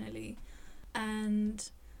recreationally,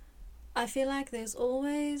 and I feel like there's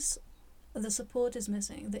always the support is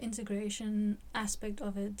missing, the integration aspect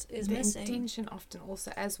of it is missing. The intention often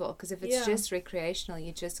also as well, because if it's just recreational,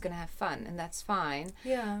 you're just going to have fun, and that's fine.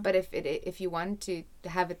 But if you want to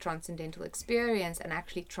have a transcendental experience and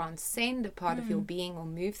actually transcend a part of your being or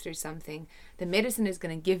move through something, the medicine is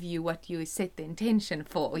going to give you what you set the intention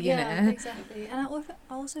for, you know? Exactly. And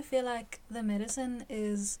I also feel like the medicine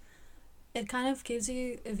it kind of gives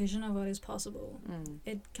you a vision of what is possible.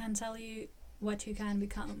 It can tell you what you can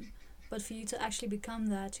become. But for you to actually become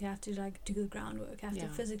that, you have to like do the groundwork. You have to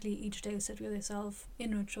physically each day sit with yourself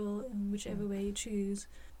in ritual, in whichever way you choose,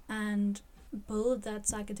 and build that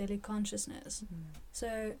psychedelic consciousness.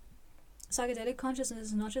 So psychedelic consciousness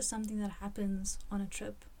is not just something that happens on a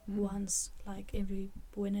trip once, like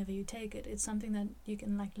whenever you take it. It's something that you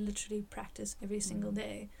can like literally practice every single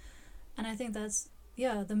day. And I think that's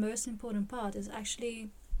the most important part is actually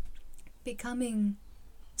becoming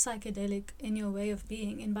psychedelic in your way of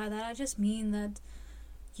being. And by that I just mean that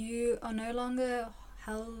you are no longer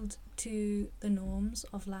held to the norms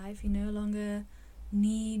of life. You no longer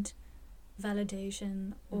need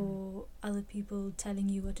validation or other people telling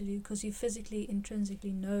you what to do, because you physically,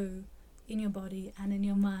 intrinsically know in your body and in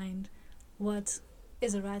your mind what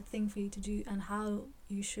is the right thing for you to do and how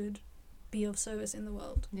you should be of service in the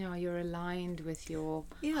world. You're aligned with your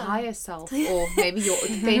higher self, or maybe your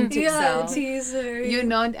authentic self. You're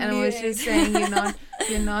not, and I was just saying,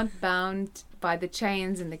 you're not bound by the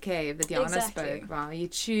chains in the cave that Jana spoke about. You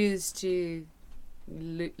choose to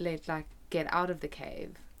get out of the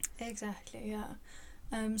cave. Exactly,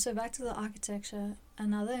 so back to the architecture,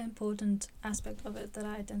 another important aspect of it that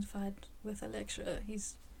I identified with a lecturer.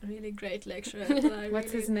 He's a really great lecturer.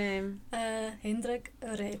 What's his name? Hendrik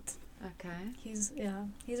Red. Okay. He's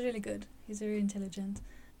really good. He's very intelligent,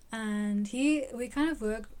 and we kind of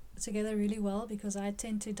work together really well, because I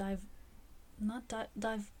tend to diverge.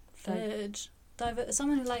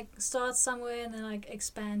 Someone who like starts somewhere and then like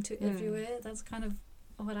expand to everywhere. That's kind of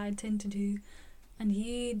what I tend to do, and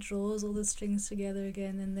he draws all the strings together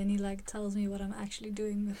again, and then he like tells me what I'm actually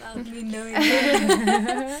doing without me knowing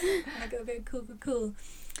it. I go, okay, cool.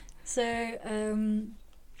 So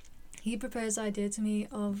he proposed the idea to me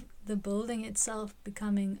of the building itself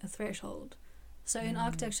becoming a threshold. So in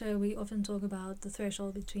architecture, we often talk about the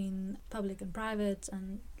threshold between public and private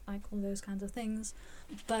and like all those kinds of things.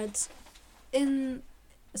 But in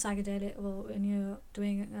psychedelic, when you're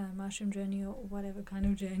doing a mushroom journey or whatever kind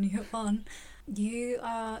of journey you're on, you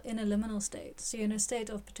are in a liminal state. So you're in a state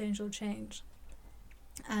of potential change.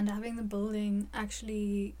 And having the building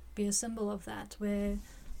actually be a symbol of that, where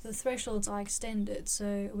the thresholds are extended,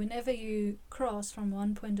 so whenever you cross from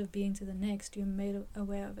one point of being to the next, you're made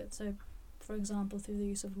aware of it. So for example, through the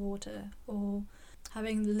use of water, or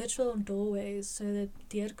having literal doorways, so that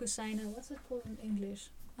deurkusyne, what's it called in English?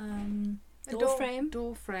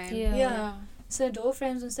 Door frame. Yeah. So door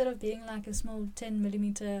frames, instead of being like a small 10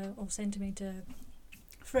 millimeter or centimeter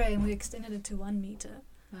frame, we extended it to 1 meter.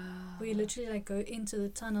 Wow. We literally like go into the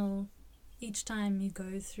tunnel each time you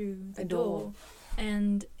go through the door.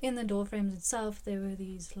 And in the door frames itself, there were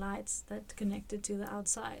these lights that connected to the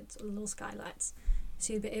outside, so little skylights.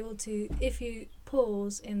 So you'd be able to, if you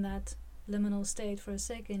pause in that liminal state for a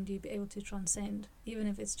second, you'd be able to transcend, even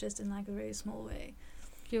if it's just in like a very small way.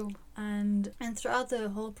 Cool. And throughout the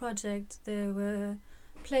whole project, there were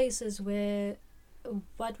places where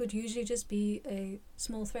what would usually just be a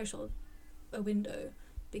small threshold, a window,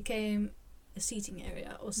 became a seating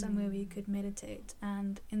area or somewhere where you could meditate.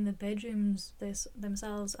 And in the bedrooms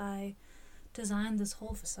themselves, I designed this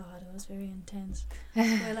whole facade. It was very intense,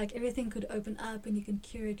 where like everything could open up and you can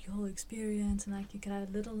curate your whole experience, and like you could have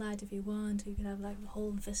a little light if you want, you could have like the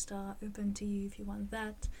whole vista open to you if you want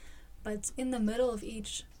that. But in the middle of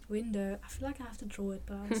each window, I feel like I have to draw it,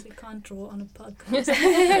 but I obviously can't draw on a podcast.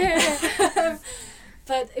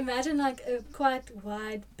 But imagine like a quite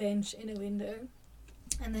wide bench in a window,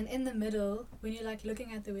 and then in the middle, when you're like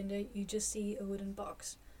looking at the window, you just see a wooden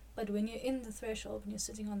box. But when you're in the threshold, when you're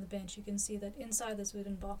sitting on the bench, you can see that inside this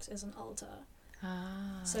wooden box is an altar.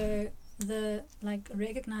 So the like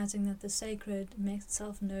recognizing that the sacred makes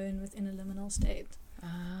itself known within a liminal state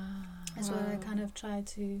is what I kind of try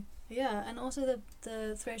to, and also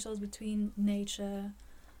the thresholds between nature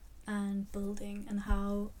and building, and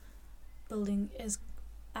how building is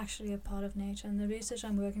actually a part of nature. And the research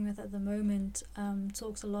I'm working with at the moment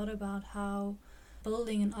talks a lot about how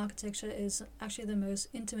building and architecture is actually the most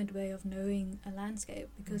intimate way of knowing a landscape,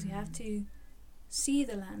 because you have to see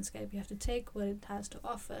the landscape, you have to take what it has to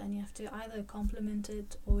offer, and you have to either complement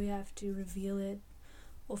it or you have to reveal it,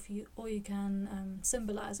 or you can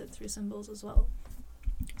symbolize it through symbols as well.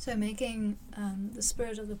 So making the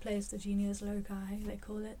spirit of the place, the genius loci, they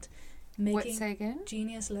call it. What, say again?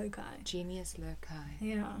 Genius loci. Genius loci.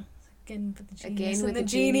 Yeah. Again with the genius. Again and with the the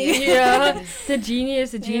genie. genius. Yeah, the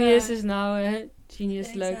genius is now a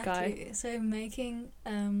genius loci. Exactly. So making,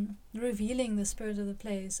 revealing the spirit of the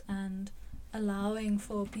place and allowing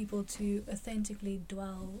for people to authentically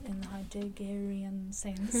dwell in the Heideggerian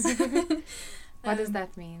sense. What does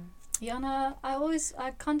that mean? Jana,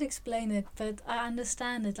 I can't explain it, but I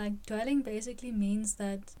understand it. Like, dwelling basically means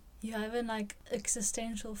that you have an like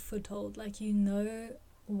existential foothold, like you know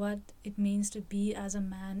what it means to be as a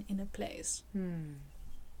man in a place.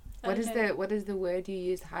 What is the word you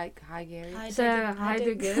used? Heidegger. So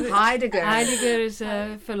Heidegger. Heidegger is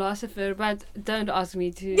a philosopher, but don't ask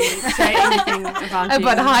me to say anything about him.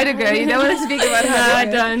 About Heidegger, you don't want to speak about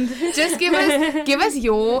Heidegger. No, I don't. Just give us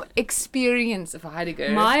your experience of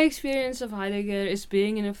Heidegger. My experience of Heidegger is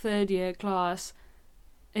being in a third year class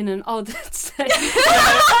in an altered state.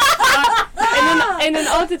 In an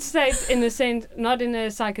altered state, in a sense, not in a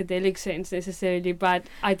psychedelic sense necessarily, but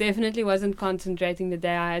I definitely wasn't concentrating the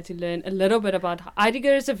day. I had to learn a little bit about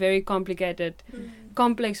Heidegger. Is a very complicated,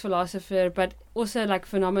 complex philosopher, but also like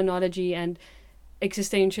phenomenology and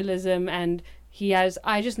existentialism, and he has,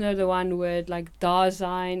 I just know the one word, like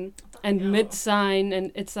Dasein and Mitsein,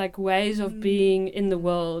 and it's like ways of being in the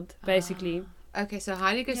world, basically. Okay, so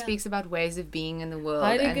Heidegger speaks about ways of being in the world.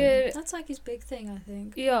 Heidegger, that's like his big thing, I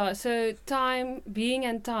think. Yeah, so being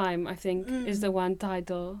and time, I think, is the one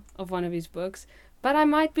title of one of his books. But I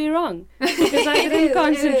might be wrong, because I didn't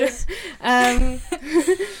concentrate.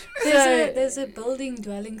 There's a building,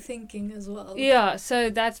 dwelling, thinking as well. Yeah, so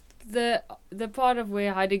that's the part of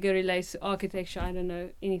where Heidegger relates to architecture. I don't know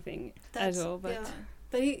anything as well.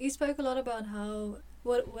 But he spoke a lot about how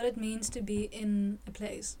what it means to be in a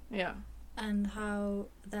place. Yeah. And how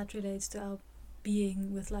that relates to our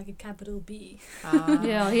being with like a capital B.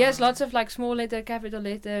 Yeah, he has lots of like small letter, capital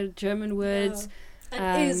letter, German words.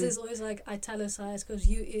 Yeah. And is always like italicized, because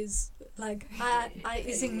you is like I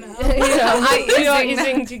ising now. We are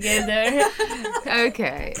ising together.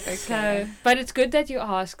 Okay. So, but it's good that you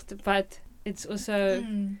asked, but it's also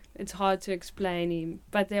it's hard to explain him.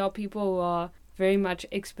 But there are people who are very much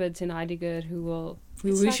experts in Heidegger who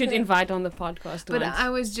we should invite on the podcast. But I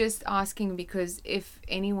was just asking because if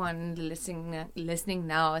anyone listening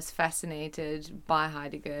now is fascinated by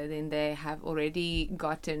Heidegger, then they have already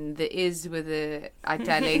gotten the is with the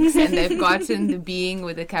italics and they've gotten the being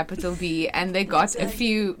with a capital B, and they got a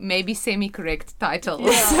few maybe semi-correct titles.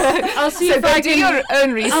 Yeah. I'll see if I do your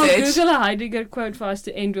own research. I'll Google a Heidegger quote for us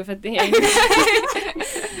to end with at the end.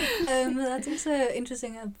 That's also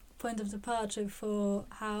interesting. Point of departure for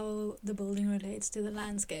how the building relates to the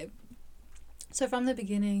landscape. So from the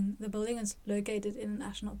beginning, the building is located in a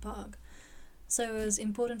national park. So it was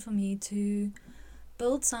important for me to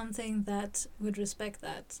build something that would respect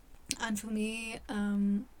that. And for me,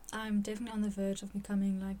 I'm definitely on the verge of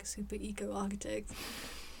becoming like a super eco architect.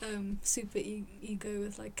 Super ego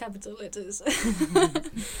with like capital letters.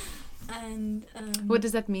 And what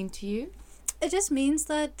does that mean to you? It just means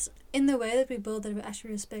that in the way that we build, that we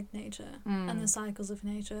actually respect nature and the cycles of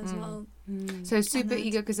nature as well. So super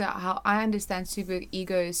ego, because how I understand super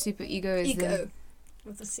ego is ego.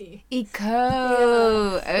 with the C.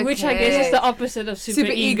 Eco. Okay. Which I guess is the opposite of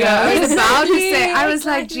super ego. I was about to say, I was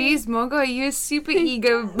like, Exactly. geez, Margot, are you a super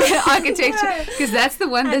ego architecture? Because that's the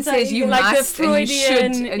one that says you Like the must and you should.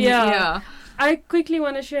 Freudian, And yeah. I quickly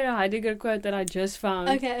want to share a Heidegger quote that I just found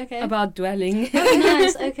Okay. about dwelling. Oh,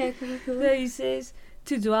 nice. Okay, cool. So he says,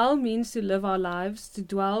 to dwell means to live our lives. To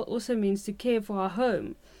dwell also means to care for our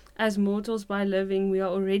home. As mortals, by living, we are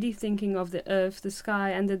already thinking of the earth, the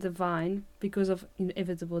sky, and the divine because of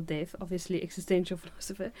inevitable death. Obviously, existential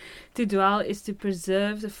philosopher. To dwell is to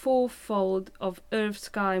preserve the fourfold of earth,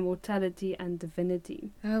 sky, mortality, and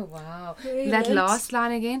divinity. Oh, wow. Brilliant. That last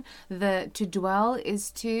line again, to dwell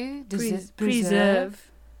is to Preserve.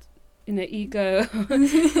 In the ego,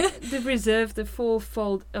 to preserve the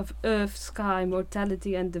fourfold of earth, sky,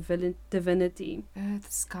 mortality, and divinity.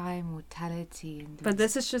 Earth, sky, mortality, and But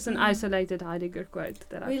this is just an isolated Heidegger quote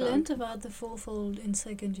that We I found. learnt about the fourfold in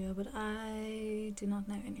second year, but I do not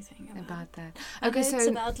know anything about that. I Okay, know so it's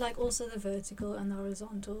about like also the vertical and the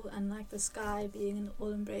horizontal, and like the sky being an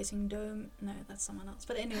all-embracing dome. No, that's someone else.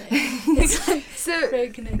 But anyway, it's like so very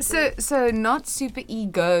connected. so not super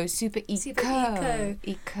ego, super eco. Super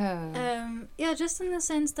Eco. Yeah, just in the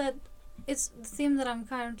sense that it's the theme that I'm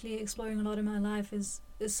currently exploring a lot in my life is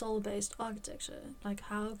soul-based architecture. Like,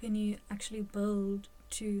 how can you actually build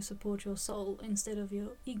to support your soul instead of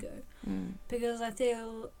your ego? Because I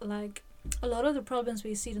feel like a lot of the problems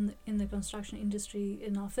we see in the construction industry,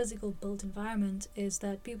 in our physical built environment, is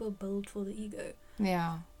that people build for the ego.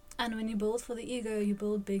 Yeah. And when you build for the ego, you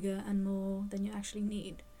build bigger and more than you actually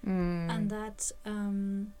need. And that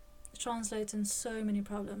translates in so many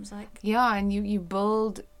problems. Like, Yeah, and you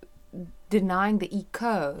build denying the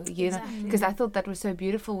eco, you know, exactly. because I thought that was so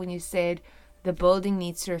beautiful when you said the building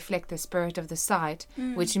needs to reflect the spirit of the site,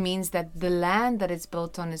 which means that the land that it's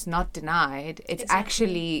built on is not denied. It's Exactly.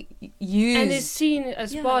 actually used. And it's seen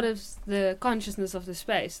as Yeah. part of the consciousness of the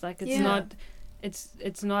space. Like it's Yeah. not,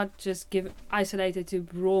 it's not just isolated to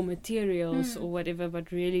raw materials or whatever,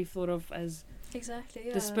 but really thought of as Exactly,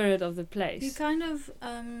 yeah. the spirit of the place. You kind of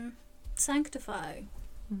sanctify.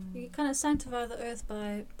 You kind of sanctify the earth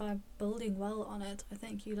by building well on it. I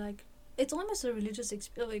think you like. It's almost a religious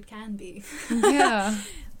experience. It can be. Yeah.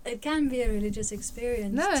 It can be a religious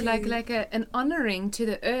experience. No, to- like an honoring to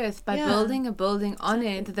the earth by Yeah. building a building on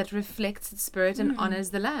Exactly. it that reflects its spirit and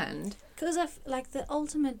honors the land. Because like the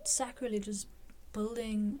ultimate sacrilege is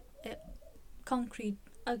building a concrete,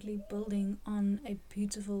 ugly building on a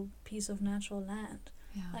beautiful piece of natural land.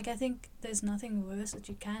 Yeah. Like, I think there's nothing worse that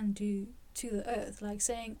you can do to the earth. Like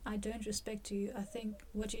saying, I don't respect you. I think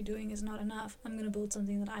what you're doing is not enough. I'm going to build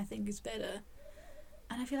something that I think is better.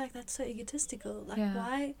 And I feel like that's so egotistical. Like, Yeah.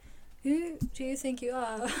 why? Who do you think you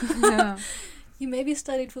are? Yeah. You maybe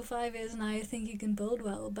studied for 5 years now. You think you can build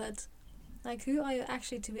well, but like, who are you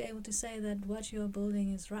actually to be able to say that what you're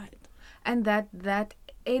building is right? And that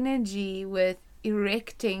energy with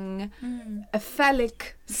erecting a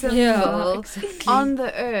phallic symbol exactly. on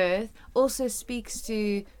the earth also speaks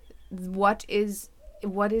to what is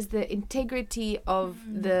the integrity of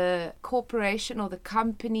the corporation or the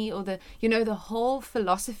company or the whole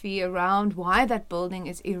philosophy around why that building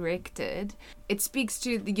is erected. It speaks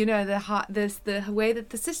to the way that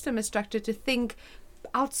the system is structured to think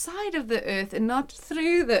outside of the earth and not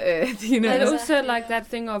through the earth, And Exactly, also like yeah. that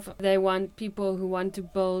thing of they want people who want to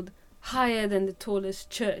build higher than the tallest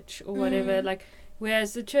church or whatever. Like,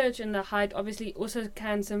 whereas the church and the height obviously also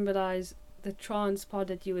can symbolize the trance part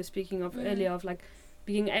that you were speaking of earlier, of like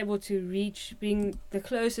being able to reach, being the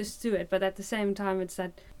closest to it, but at the same time it's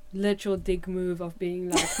that literal dig move of being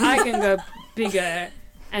like, I can go bigger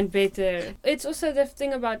and better. It's also the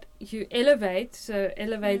thing about you elevate, so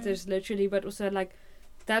elevators literally, but also like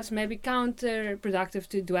that's maybe counterproductive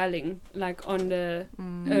to dwelling like on the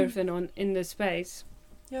earth and in the space.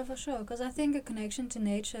 Yeah, for sure. Because I think a connection to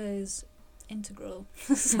nature is integral.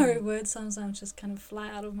 Sorry, words sometimes just kind of fly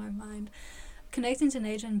out of my mind. Connecting to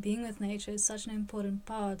nature and being with nature is such an important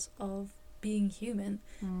part of being human.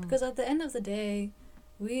 Because at the end of the day,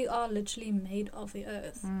 we are literally made of the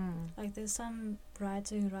earth. Like, there's some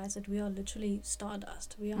writer who writes that we are literally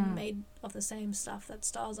stardust. We are made of the same stuff that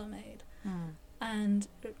stars are made. And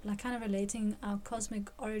like kind of relating our cosmic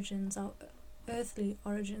origins, our earthly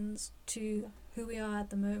origins, to who we are at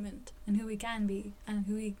the moment and who we can be and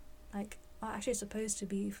who we like are actually supposed to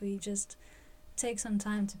be if we just take some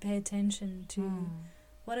time to pay attention to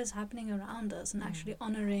what is happening around us and actually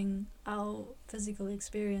honoring our physical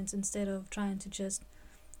experience instead of trying to just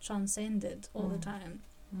transcend it all the time.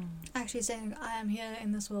 Actually saying, I am here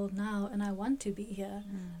in this world now and I want to be here,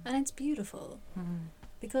 and it's beautiful.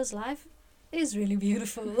 Because life is really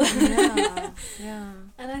beautiful. Yeah.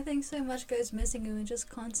 And I think so much goes missing when we're just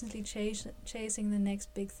constantly chasing the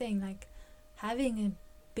next big thing, like having a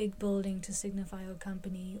big building to signify your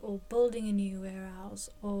company, or building a new warehouse,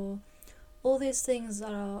 or all these things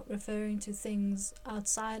that are referring to things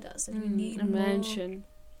outside us that we need a more. mansion.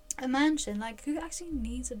 A mansion, like who actually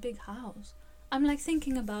needs a big house? I'm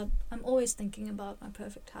always thinking about my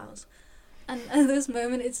perfect house. And at this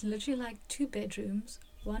moment it's literally like 2 bedrooms,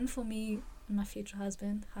 one for me and my future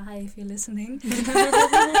husband, hi if you're listening,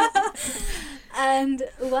 and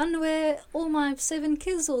one where all my 7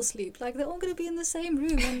 kids all sleep. Like they're all going to be in the same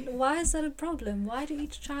room, and why is that a problem? Why do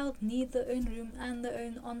each child need their own room and their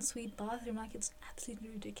own ensuite bathroom? Like it's absolutely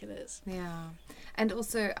ridiculous. Yeah. And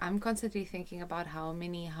also, I'm constantly thinking about how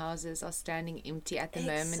many houses are standing empty at the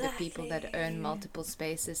moment of people that own Exactly. multiple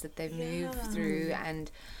spaces that they've moved Yeah. through.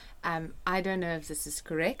 And I don't know if this is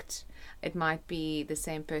correct. It might be the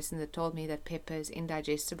same person that told me that pepper is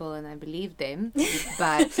indigestible, and I believe them.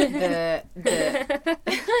 But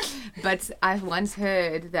but I've once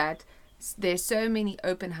heard that there's so many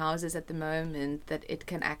open houses at the moment that it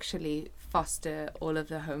can actually foster all of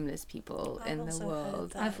the homeless people I've in the also heard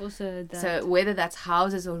world. that. I've also heard that. So whether that's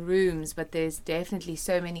houses or rooms, but there's definitely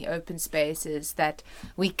so many open spaces that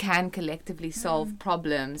we can collectively solve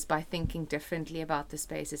problems by thinking differently about the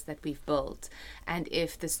spaces that we've built. And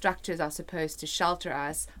if the structures are supposed to shelter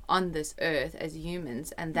us on this earth as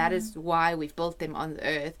humans, and that is why we've built them on the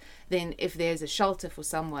earth, then if there's a shelter for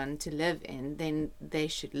someone to live in, then they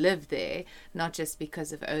should live there, not just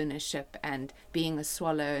because of ownership and being a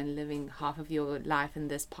swallow and living half of your life in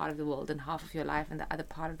this part of the world and half of your life in the other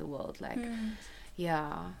part of the world. Like,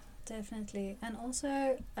 yeah. Definitely. And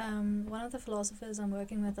also, one of the philosophers I'm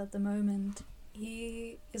working with at the moment,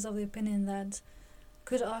 he is of the opinion that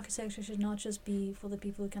good architecture should not just be for the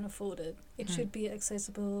people who can afford it. It should be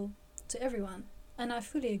accessible to everyone. And I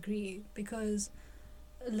fully agree, because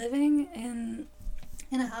living in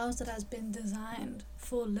a house that has been designed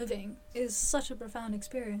for living is such a profound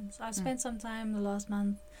experience. I've spent some time the last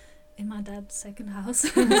month in my dad's second house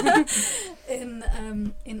in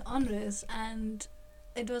Onrus, and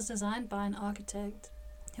it was designed by an architect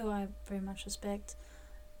who I very much respect,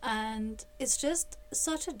 and it's just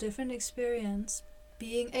such a different experience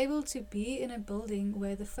being able to be in a building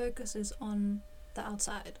where the focus is on the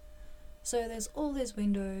outside. So there's all these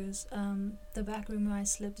windows. The back room where I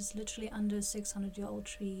slept is literally under a 600-year-old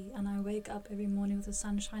tree, and I wake up every morning with the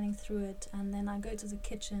sun shining through it, and then I go to the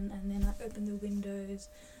kitchen and then I open the windows,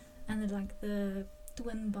 and then like the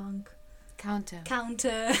twin bunk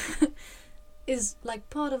counter is like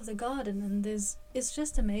part of the garden, and it's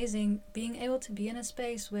just amazing being able to be in a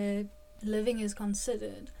space where living is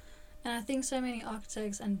considered. And I think so many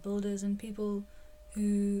architects and builders and people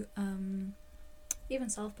who even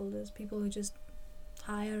self-builders, people who just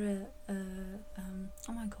hire a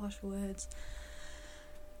oh my gosh, words,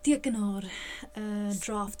 tekenaar,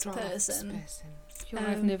 draft person. Sure,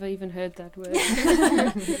 I've never even heard that word.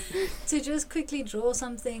 To just quickly draw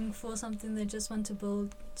something for something they just want to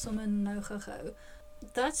build, someone nou gou.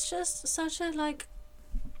 That's just such a like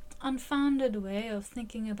unfounded way of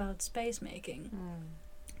thinking about space making.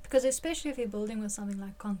 Because especially if you're building with something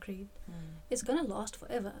like concrete, it's gonna last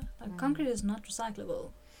forever. Like concrete is not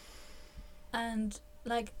recyclable, and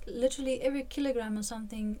like literally every kilogram or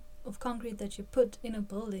something of concrete that you put in a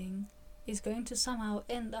building is going to somehow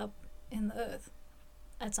end up in the earth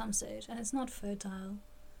at some stage, and it's not fertile.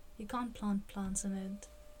 You can't plant plants in it.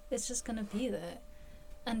 It's just gonna be there.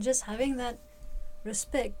 And just having that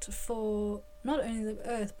respect for not only the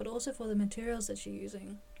earth but also for the materials that you're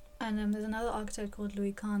using. And there's another architect called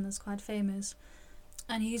Louis Kahn that's quite famous,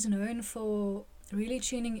 and he's known for really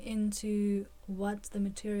tuning into what the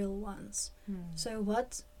material wants. So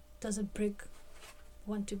what does a brick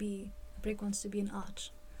want to be? A brick wants to be an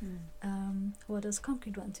arch. What does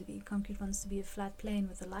concrete want to be? Concrete wants to be a flat plane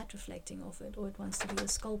with the light reflecting off it, or it wants to be a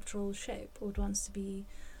sculptural shape, or it wants to be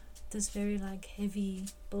this very like heavy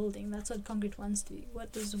building. That's what concrete wants to be.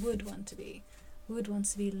 What does wood want to be? Wood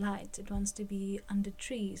wants to be light, it wants to be under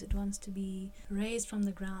trees, it wants to be raised from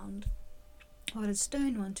the ground. What does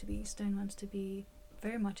stone want to be? Stone wants to be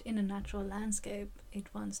very much in a natural landscape. It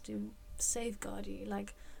wants to safeguard you.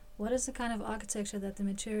 Like, what is the kind of architecture that the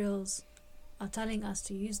materials are telling us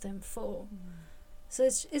to use them for? So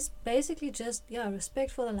it's basically just,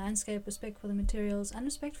 respect for the landscape, respect for the materials, and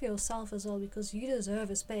respect for yourself as well, because you deserve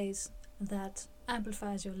a space that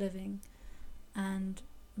amplifies your living and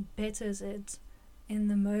betters it in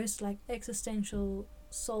the most like existential,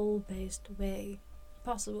 soul-based way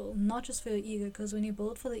possible. Not just for your ego, because when you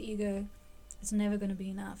build for the ego, it's never going to be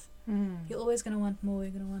enough. You're always going to want more,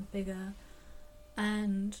 you're going to want bigger.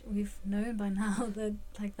 And we've known by now that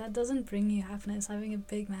like that doesn't bring you happiness. Having a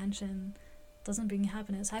big mansion doesn't bring you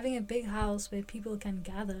happiness. Having a big house where people can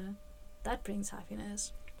gather, that brings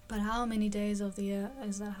happiness. But how many days of the year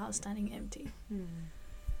is that house standing empty?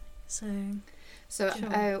 So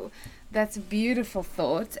Sure. That's a beautiful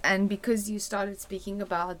thought. And because you started speaking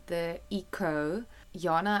about the eco,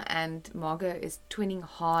 Jana and Margot is twinning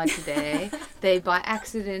hard today. They by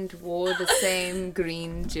accident wore the same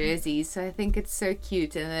green jersey, so I think it's so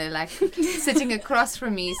cute. And they're like sitting across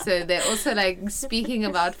from me, so they're also like speaking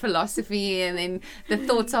about philosophy, and then the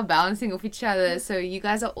thoughts are bouncing off each other. So you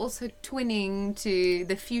guys are also twinning to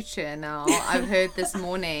the future now. I've heard this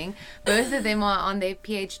morning. Both of them are on their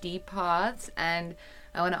PhD paths, and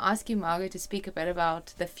I want to ask you, Margot, to speak a bit about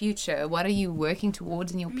the future. What are you working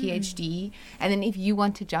towards in your PhD? And then if you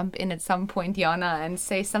want to jump in at some point, Jana, and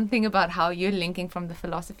say something about how you're linking from the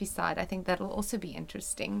philosophy side, I think that'll also be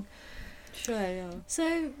interesting. Sure, yeah.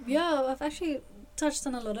 So, yeah, I've actually touched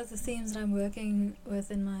on a lot of the themes that I'm working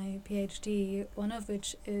with in my PhD, one of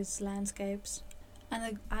which is landscapes.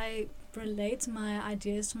 And I relate my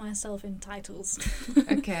ideas to myself in titles.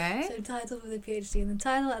 Okay. So, title for the PhD. And the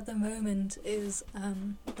title at the moment is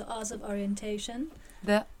The Art of Orientation.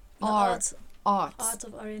 The art Art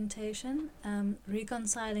of Orientation,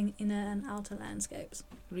 reconciling inner and outer landscapes.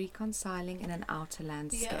 Reconciling in an outer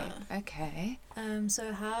landscape. Yeah. Okay.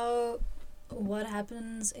 So what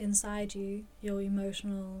happens inside you, your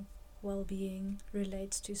emotional well-being,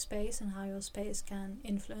 relates to space, and how your space can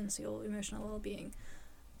influence your emotional well-being.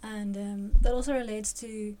 And that also relates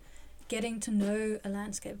to getting to know a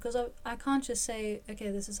landscape, because I can't just say, okay,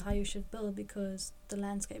 this is how you should build, because the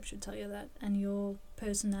landscape should tell you that, and your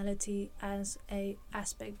personality as a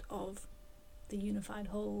aspect of the unified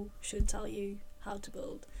whole should tell you how to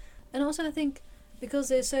build. And also I think because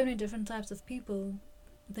there's so many different types of people,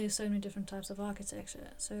 there's so many different types of architecture.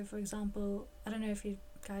 So for example, I don't know if you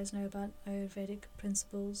guys know about Ayurvedic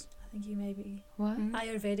principles. I think you maybe What?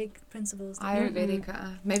 Ayurvedic principles. Ayurvedic.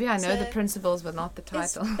 Maybe I know the So, principles, but not the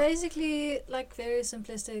title. It's basically like very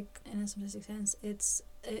simplistic, in a simplistic sense. It's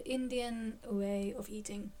an Indian way of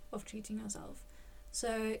eating, of treating yourself.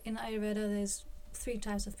 So in Ayurveda, there's 3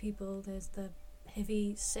 types of people. There's the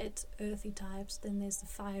heavy, set, earthy types. Then there's the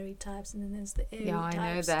fiery types, and then there's the airy Yeah, I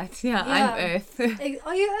know types. that. Yeah, Yeah. I'm earth.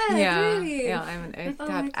 Oh, you Earth, yeah, really? yeah, I'm an earth Oh,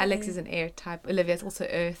 type. okay. Alex is an air type. Olivia's also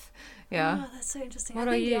earth. Yeah. Oh, that's so interesting. What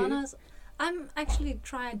I are think you? Jana's, I'm actually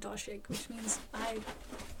triadoshik, which means I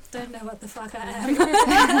don't know what the fuck I am.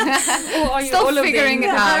 Or are you Still all of figuring them?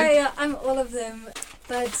 it out. Yeah, I'm all of them.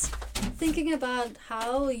 But thinking about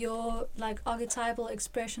how your like archetypal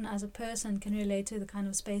expression as a person can relate to the kind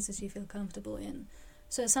of spaces you feel comfortable in.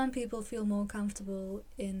 So some people feel more comfortable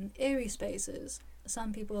in airy spaces.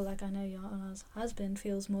 Some people, like I know Jana's husband,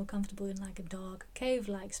 feels more comfortable in like a dark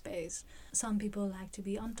cave-like space. Some people like to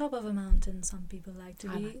be on top of a mountain. Some people like to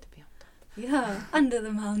I be like to be on top. yeah, under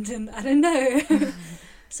the mountain. I don't know.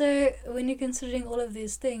 So when you're considering all of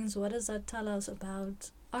these things, what does that tell us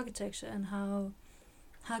about architecture, and how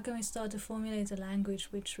can we start to formulate a language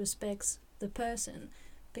which respects the person?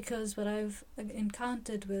 Because what I've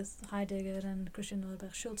encountered with Heidegger and Christian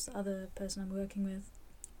Norberg Schultz, the other person I'm working with,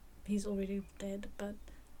 he's already dead, but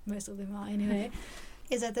most of them are anyway,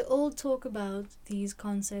 is that they all talk about these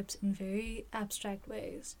concepts in very abstract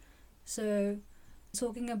ways. So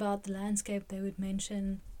talking about the landscape, they would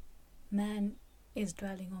mention man is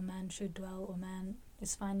dwelling, or man should dwell, or man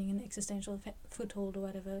is finding an existential foothold, or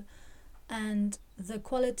whatever. And the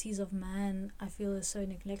qualities of man, I feel, is so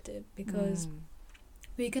neglected, because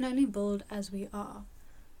we can only build as we are.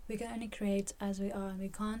 We can only create as we are, and we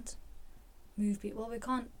can't move people. Well, we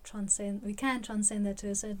can transcend that to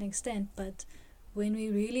a certain extent, but when we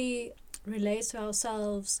really relate to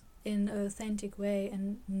ourselves in an authentic way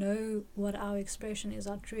and know what our expression is,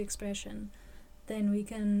 our true expression, then we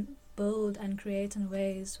can build and create in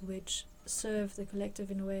ways which serve the collective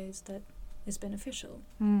in ways that is beneficial.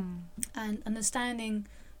 And understanding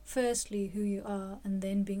firstly who you are, and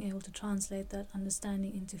then being able to translate that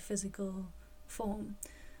understanding into physical form.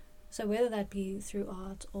 So whether that be through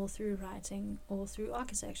art or through writing or through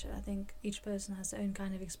architecture, I think each person has their own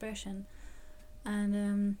kind of expression.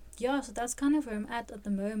 And so that's kind of where I'm at the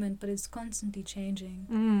moment, but it's constantly changing.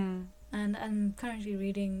 And I'm currently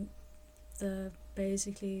reading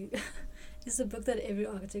it's a book that every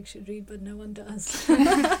architect should read, but no one does.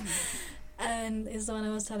 And it's the one I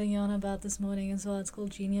was telling Jana about this morning as well. It's called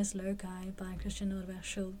Genius Loci by Christian Norberg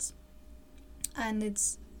Schultz. And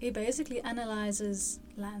he basically analyzes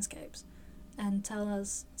landscapes and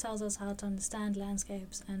tells us how to understand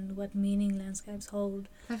landscapes and what meaning landscapes hold.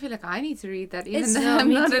 I feel like I need to read that, even It's- though No, I'm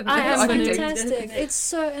me not too. an I am gonna architect. read Fantastic. it. It's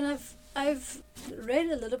so, and I've read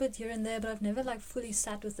a little bit here and there, but I've never like fully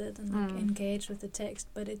sat with it and like engaged with the text.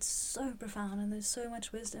 But it's so profound, and there's so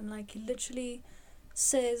much wisdom. Like he literally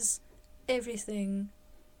says everything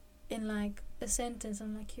in like a sentence.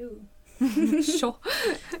 I'm like, you Sure.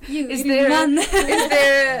 You Is there man. is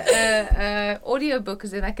there a audio book?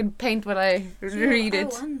 Because then I can paint when I read I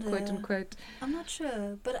it, wonder. quote unquote. I'm not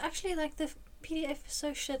sure, but actually, like the PDF is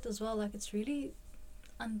so shit as well. Like it's really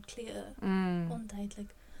unclear, onduidelijk.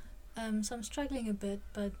 So I'm struggling a bit,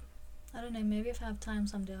 but I don't know. Maybe if I have time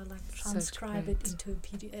someday, I'll like transcribe it great. into a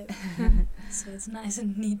PDF, so it's nice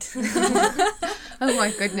and neat. Oh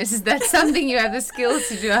my goodness, is that something you have the skills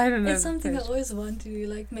to do? I don't know. It's something I always want to do,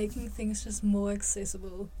 like making things just more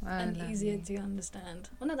accessible and easier Lovely. to understand.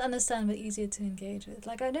 Well, not understand, but easier to engage with.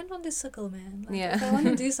 Like I don't want to sickle, man. Like, Yeah. If I want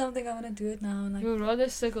to do something, I want to do it now. And like, You would rather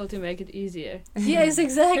sickle to make it easier. yes,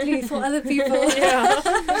 exactly, for other people.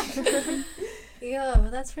 Yeah. Yeah, well,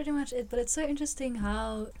 that's pretty much it. But it's so interesting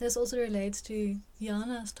how this also relates to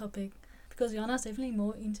Jana's topic, because Jana's definitely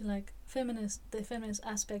more into like the feminist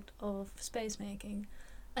aspect of space making.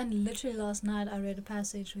 And literally last night I read a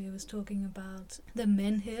passage where he was talking about the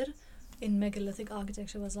menhir in megalithic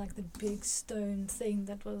architecture was like the big stone thing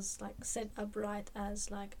that was like set upright as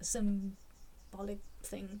like a symbolic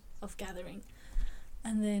thing of gathering.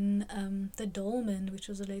 And then the dolmen, which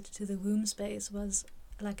was related to the womb space, was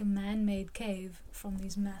like a man-made cave from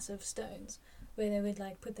these massive stones where they would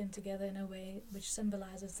like put them together in a way which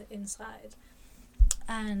symbolizes the inside,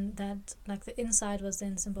 and that like the inside was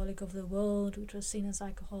then symbolic of the world, which was seen as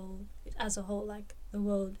like a whole, like the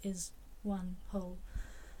world is one whole.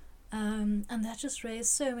 And that just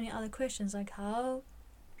raised so many other questions, like how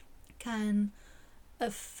can a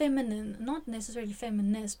feminine, not necessarily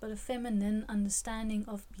feminist, but a feminine understanding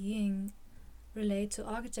of being relate to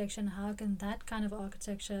architecture, and how can that kind of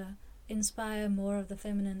architecture inspire more of the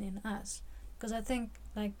feminine in us? Because I think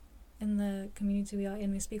like in the community we are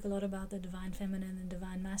in, we speak a lot about the divine feminine and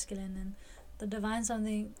divine masculine, and the divine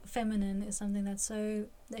feminine is something that's so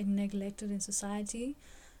neglected in society,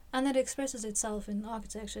 and that expresses itself in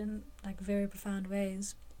architecture in like very profound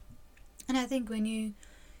ways. And I think when you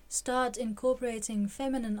start incorporating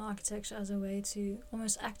feminine architecture as a way to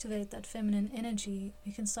almost activate that feminine energy,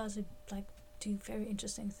 you can start to like do very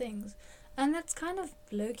interesting things. And that's kind of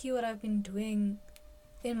low-key what I've been doing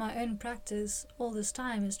in my own practice all this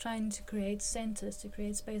time, is trying to create centers, to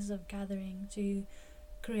create spaces of gathering, to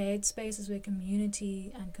create spaces where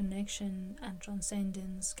community and connection and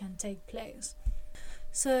transcendence can take place.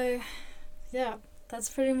 So yeah, that's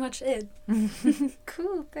pretty much it.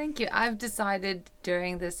 Cool, thank you. I've decided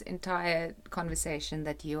during this entire conversation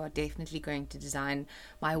that you are definitely going to design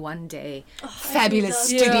my one day fabulous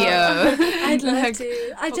I'd studio. love I'd love Like,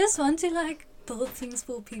 to. I just want to like build things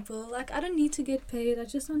for people. Like I don't need to get paid. I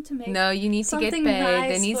just want to make No, you need to get something paid. nice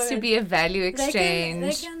There needs for to it. be a value They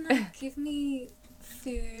exchange. can like, give me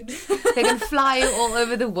food. They can fly you all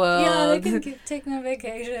over the world. Yeah, they can take me on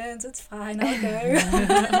vacations. It's fine. I'll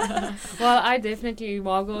go. Well, I definitely,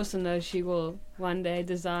 Margot also knows she will one day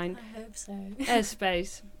design I hope so. a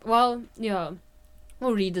space. Well, yeah,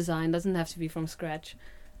 or redesign, doesn't have to be from scratch.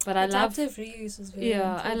 But I love, Adaptive reuse is very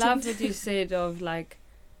yeah, I important. love what you said of like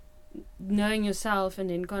knowing yourself and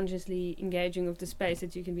then consciously engaging with the space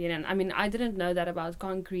that you can be in. And I mean, I didn't know that about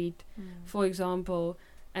concrete, for example,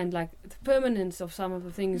 and like the permanence of some of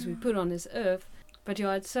the things we put on this earth. But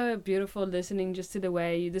yeah, it's so beautiful listening just to the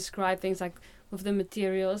way you describe things, like with the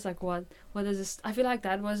materials, like what is this? I feel like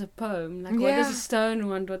that was a poem. Like what does Yeah. a stone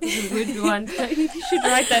want? What does a wood want? You should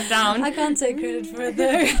write that down. I can't take credit for it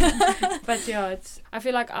though. But yeah, I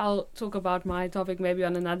feel like I'll talk about my topic maybe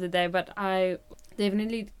on another day, but I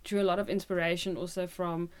definitely drew a lot of inspiration also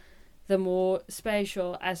from the more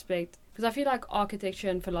spatial aspect, because I feel like architecture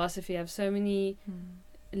and philosophy have so many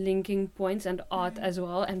linking points, and art as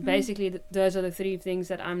well, and basically those are the three things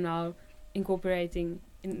that I'm now incorporating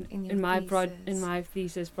In your in my thesis. in my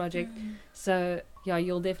thesis project. So yeah,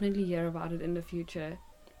 you'll definitely hear about it in the future,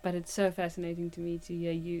 but it's so fascinating to me to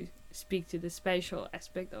hear you speak to the spatial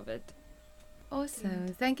aspect of it. Awesome.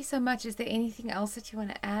 Thank you so much. Is there anything else that you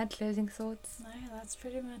want to add? Closing thoughts? No, that's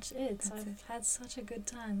pretty much it. That's I've had such a good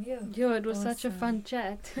time. Yeah. Yeah, it was such a Awesome. fun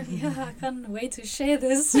chat. Yeah, I can't wait to share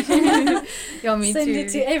this. Yeah, me Send too. it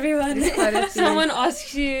to everyone. Quite a few. Someone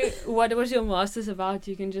asks you what was your master's about,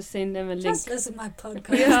 you can just send them a link. Just listen to my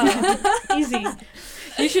podcast. Yeah, easy.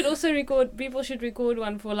 You should also people should record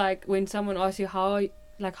one for like when someone asks you how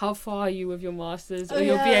far are you with your master's or Oh,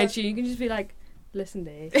 your yeah. PhD, you can just be like, listen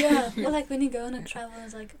there. Yeah, or like when you go on a travel,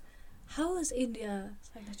 it's like, how was India? It's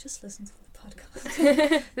like, just listen to the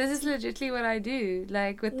podcast. This is legitimately what I do.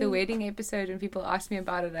 Like with the wedding episode, when people ask me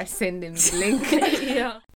about it, I send them the link.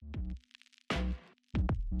 Yeah.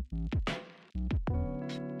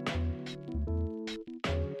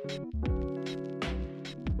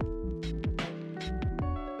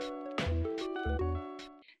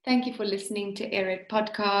 Thank you for listening to Erit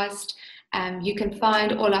Podcast. You can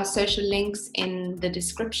find all our social links in the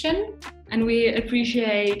description. And we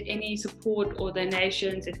appreciate any support or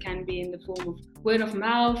donations. It can be in the form of word of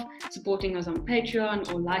mouth, supporting us on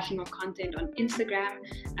Patreon, or liking our content on Instagram.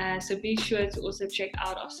 So be sure to also check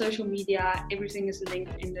out our social media. Everything is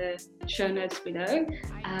linked in the show notes below.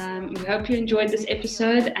 We hope you enjoyed this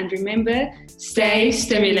episode, and remember, stay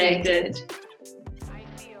stimulated.